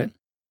hear about it.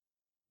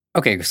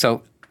 Okay,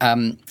 so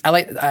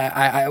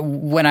I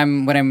when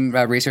I'm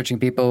researching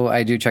people,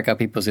 I do check out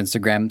people's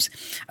Instagrams.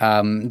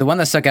 The one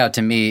that stuck out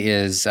to me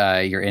is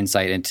your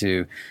insight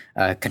into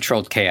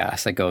controlled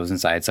chaos that goes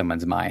inside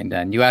someone's mind.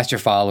 And you asked your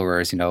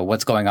followers,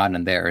 what's going on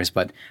in theirs,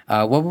 but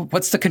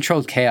what's the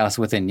controlled chaos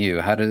within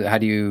you? How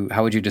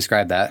would you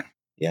describe that?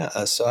 Yeah,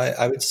 so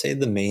I would say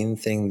the main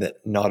thing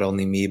that not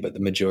only me, but the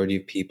majority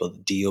of people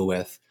deal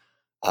with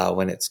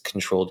when it's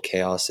controlled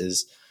chaos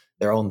is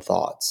their own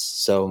thoughts.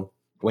 So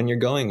when you're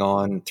going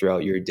on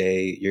throughout your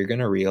day, you're going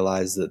to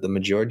realize that the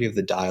majority of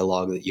the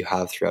dialogue that you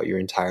have throughout your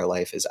entire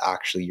life is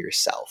actually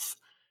yourself.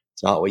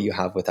 It's not what you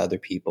have with other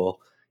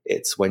people.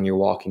 It's when you're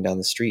walking down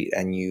the street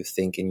and you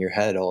think in your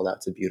head, oh,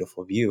 that's a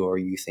beautiful view, or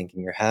you think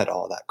in your head,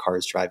 oh, that car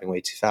is driving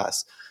way too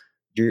fast.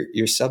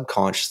 You're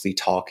subconsciously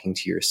talking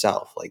to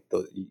yourself. Like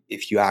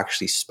if you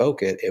actually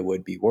spoke it, it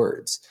would be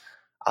words.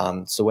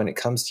 So when it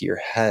comes to your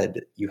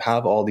head, you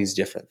have all these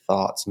different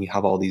thoughts and you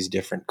have all these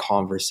different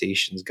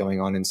conversations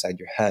going on inside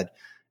your head,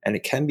 and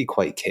it can be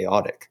quite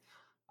chaotic.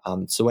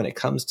 So when it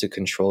comes to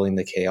controlling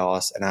the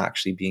chaos and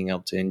actually being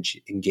able to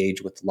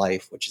engage with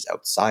life, which is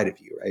outside of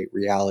you, right?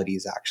 Reality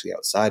is actually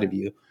outside of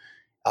you.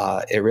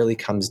 It really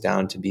comes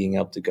down to being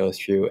able to go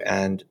through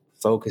and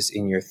focus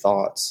in your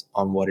thoughts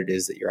on what it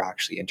is that you're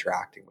actually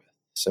interacting with.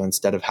 So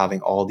instead of having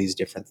all these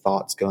different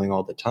thoughts going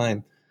all the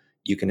time,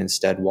 you can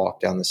instead walk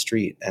down the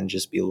street and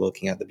just be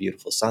looking at the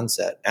beautiful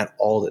sunset. And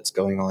all that's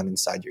going on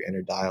inside your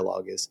inner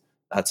dialogue is,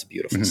 that's a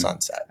beautiful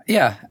sunset.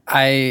 Yeah.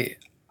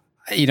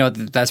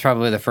 That's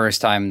probably the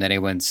first time that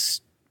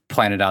anyone's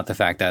pointed out the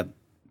fact that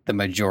the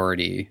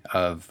majority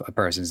of a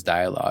person's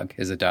dialogue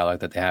is a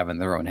dialogue that they have in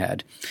their own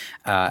head.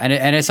 And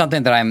it's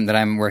something that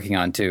I'm working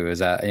on too, is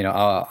that,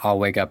 I'll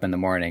wake up in the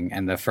morning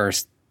and the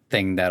first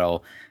thing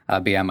that'll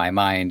be on my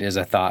mind is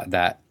a thought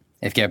that,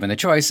 if given the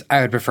choice,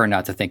 I would prefer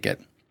not to think it.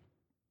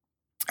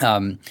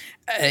 Given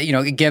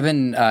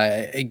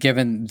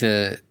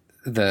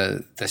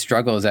the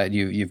struggles that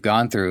you've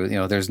gone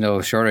through, there's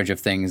no shortage of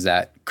things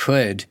that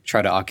could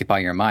try to occupy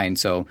your mind.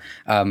 So,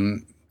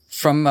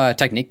 from a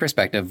technique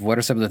perspective, what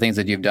are some of the things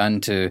that you've done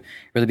to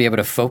really be able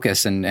to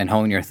focus and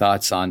hone your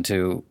thoughts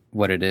onto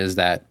what it is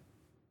that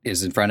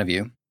is in front of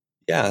you?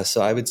 Yeah,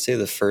 so I would say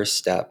the first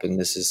step, and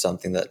this is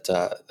something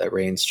that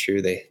reigns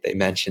true. They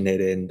mention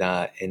it in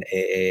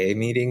AAA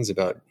meetings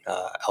about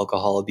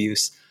alcohol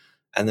abuse.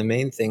 And the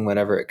main thing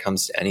whenever it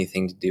comes to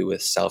anything to do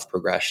with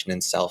self-progression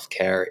and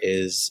self-care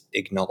is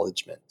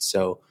acknowledgement.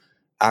 So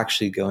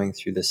actually going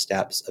through the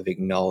steps of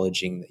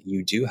acknowledging that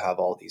you do have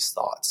all these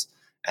thoughts.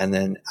 And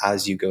then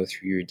as you go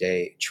through your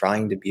day,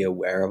 trying to be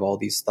aware of all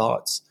these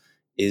thoughts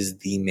is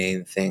the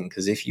main thing.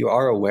 Because if you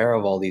are aware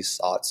of all these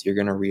thoughts, you're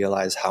going to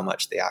realize how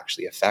much they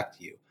actually affect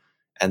you.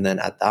 And then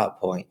at that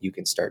point, you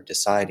can start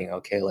deciding,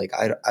 okay, like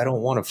I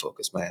don't want to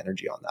focus my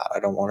energy on that. I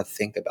don't want to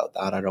think about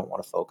that. I don't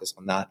want to focus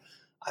on that.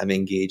 I'm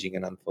engaging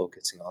and I'm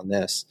focusing on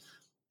this.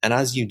 And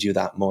as you do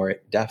that more,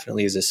 it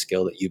definitely is a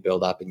skill that you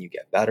build up and you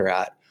get better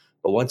at.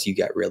 But once you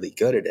get really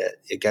good at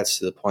it, it gets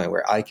to the point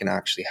where I can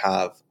actually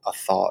have a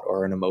thought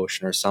or an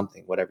emotion or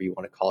something, whatever you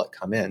want to call it,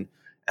 come in,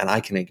 and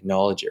I can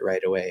acknowledge it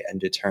right away and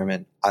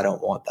determine I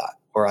don't want that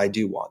or I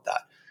do want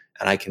that.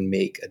 And I can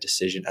make a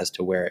decision as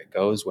to where it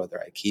goes, whether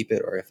I keep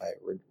it or if I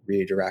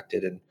redirect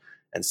it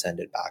and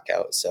send it back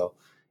out. So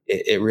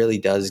it really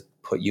does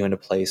put you in a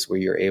place where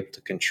you're able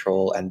to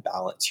control and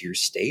balance your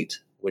state,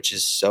 which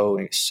is so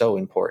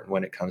important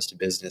when it comes to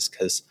business,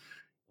 because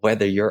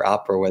whether you're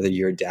up or whether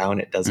you're down,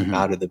 it doesn't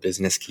matter. The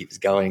business keeps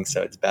going.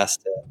 So it's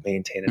best to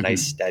maintain a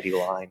nice steady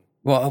line.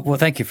 Well,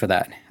 thank you for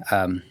that.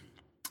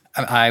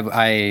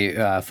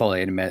 I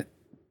fully admit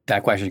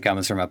that question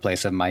comes from a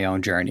place of my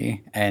own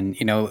journey. And,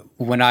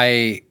 when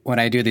I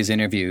do these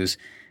interviews,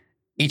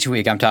 each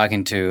week I'm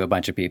talking to a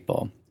bunch of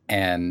people,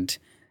 and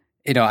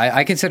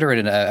I consider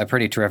it a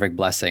pretty terrific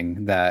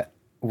blessing that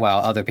while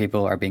other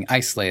people are being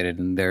isolated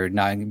and they're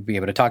not being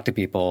able to talk to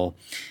people,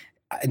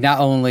 not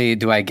only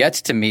do I get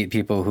to meet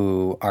people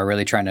who are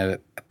really trying to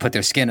put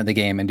their skin in the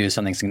game and do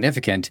something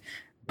significant,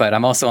 but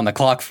I'm also on the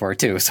clock for it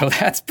too. So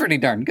that's pretty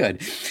darn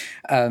good.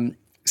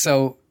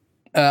 So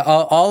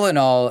All in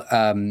all,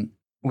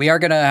 we are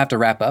going to have to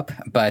wrap up.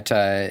 But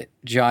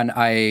John,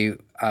 I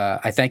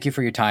thank you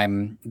for your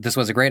time. This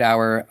was a great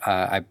hour.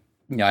 I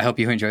hope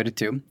you enjoyed it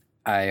too.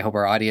 I hope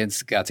our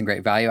audience got some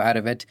great value out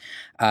of it.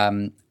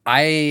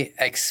 I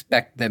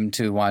expect them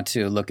to want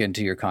to look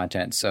into your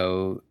content.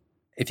 So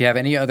if you have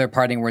any other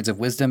parting words of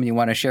wisdom you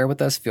want to share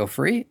with us, feel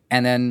free.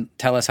 And then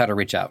tell us how to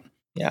reach out.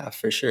 Yeah,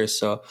 for sure.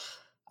 So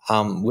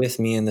with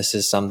me, and this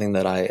is something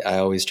that I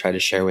always try to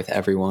share with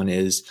everyone,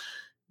 is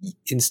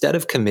instead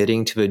of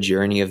committing to a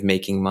journey of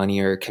making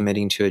money or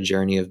committing to a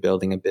journey of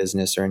building a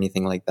business or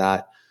anything like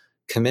that,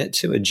 commit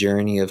to a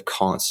journey of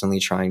constantly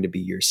trying to be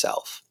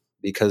yourself.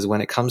 Because when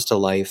it comes to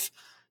life,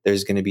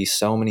 there's going to be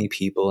so many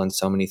people and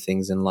so many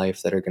things in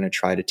life that are going to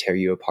try to tear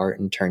you apart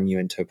and turn you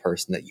into a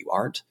person that you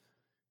aren't.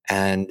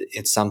 And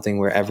it's something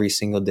where every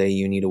single day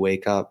you need to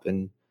wake up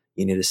and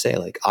you need to say,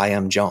 like, I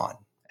am John.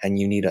 And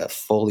you need to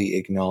fully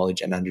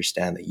acknowledge and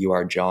understand that you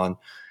are John.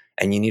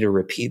 And you need to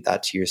repeat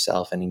that to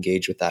yourself and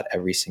engage with that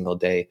every single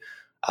day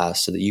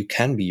so that you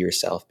can be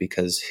yourself,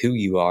 because who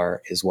you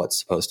are is what's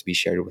supposed to be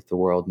shared with the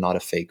world, not a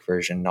fake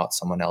version, not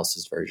someone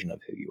else's version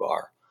of who you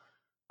are.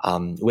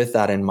 With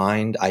that in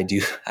mind, I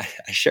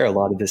share a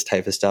lot of this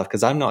type of stuff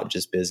because I'm not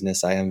just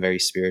business. I am very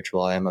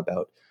spiritual. I am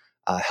about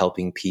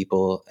helping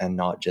people and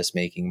not just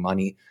making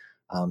money.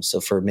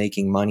 So for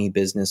making money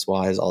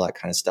business-wise, all that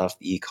kind of stuff,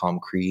 the Ecom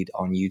Creed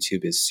on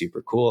YouTube is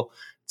super cool.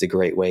 It's a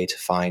great way to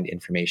find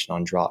information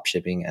on drop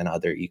shipping and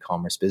other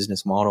e-commerce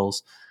business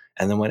models.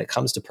 And then when it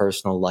comes to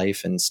personal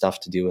life and stuff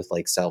to do with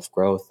like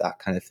self-growth, that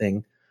kind of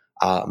thing,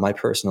 my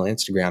personal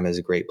Instagram is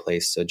a great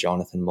place. So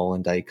Jonathan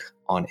Molendyke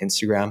on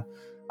Instagram.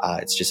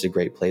 It's just a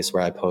great place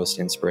where I post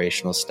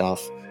inspirational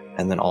stuff.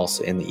 And then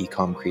also in the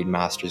Ecom Creed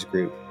Masters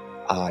group,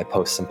 I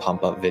post some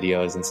pump-up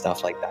videos and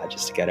stuff like that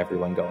just to get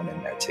everyone going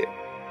in there too.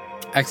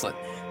 Excellent.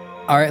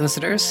 All right,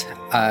 listeners,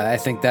 I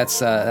think that's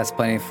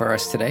plenty for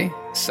us today.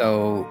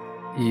 So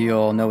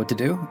you'll know what to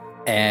do,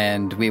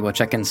 and we will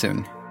check in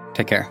soon.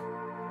 Take care.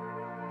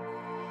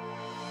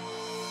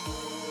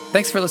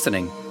 Thanks for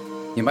listening.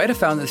 You might have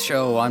found this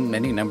show on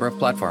any number of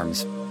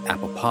platforms: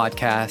 Apple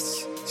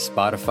Podcasts,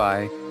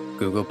 Spotify,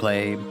 Google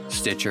Play,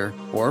 Stitcher,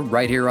 or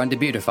right here on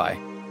Debutify.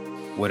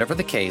 Whatever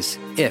the case,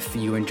 if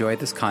you enjoyed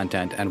this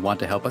content and want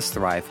to help us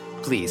thrive,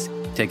 please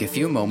take a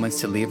few moments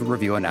to leave a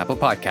review on Apple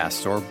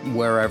Podcasts or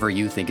wherever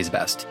you think is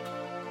best.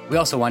 We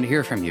also want to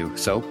hear from you,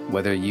 so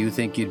whether you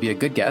think you'd be a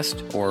good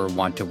guest or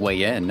want to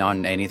weigh in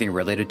on anything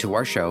related to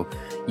our show,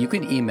 you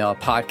can email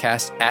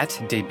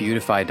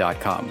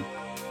podcast@debutify.com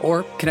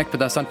or connect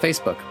with us on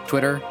Facebook,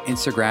 Twitter,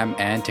 Instagram,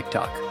 and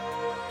TikTok.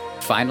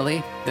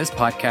 Finally, this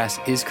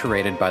podcast is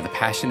created by the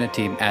passionate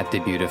team at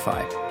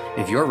Debutify.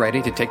 If you're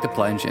ready to take the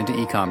plunge into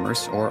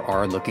e-commerce or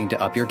are looking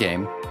to up your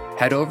game,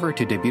 head over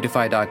to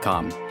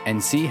Debutify.com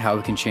and see how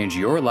it can change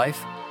your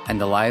life and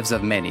the lives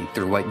of many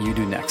through what you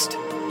do next.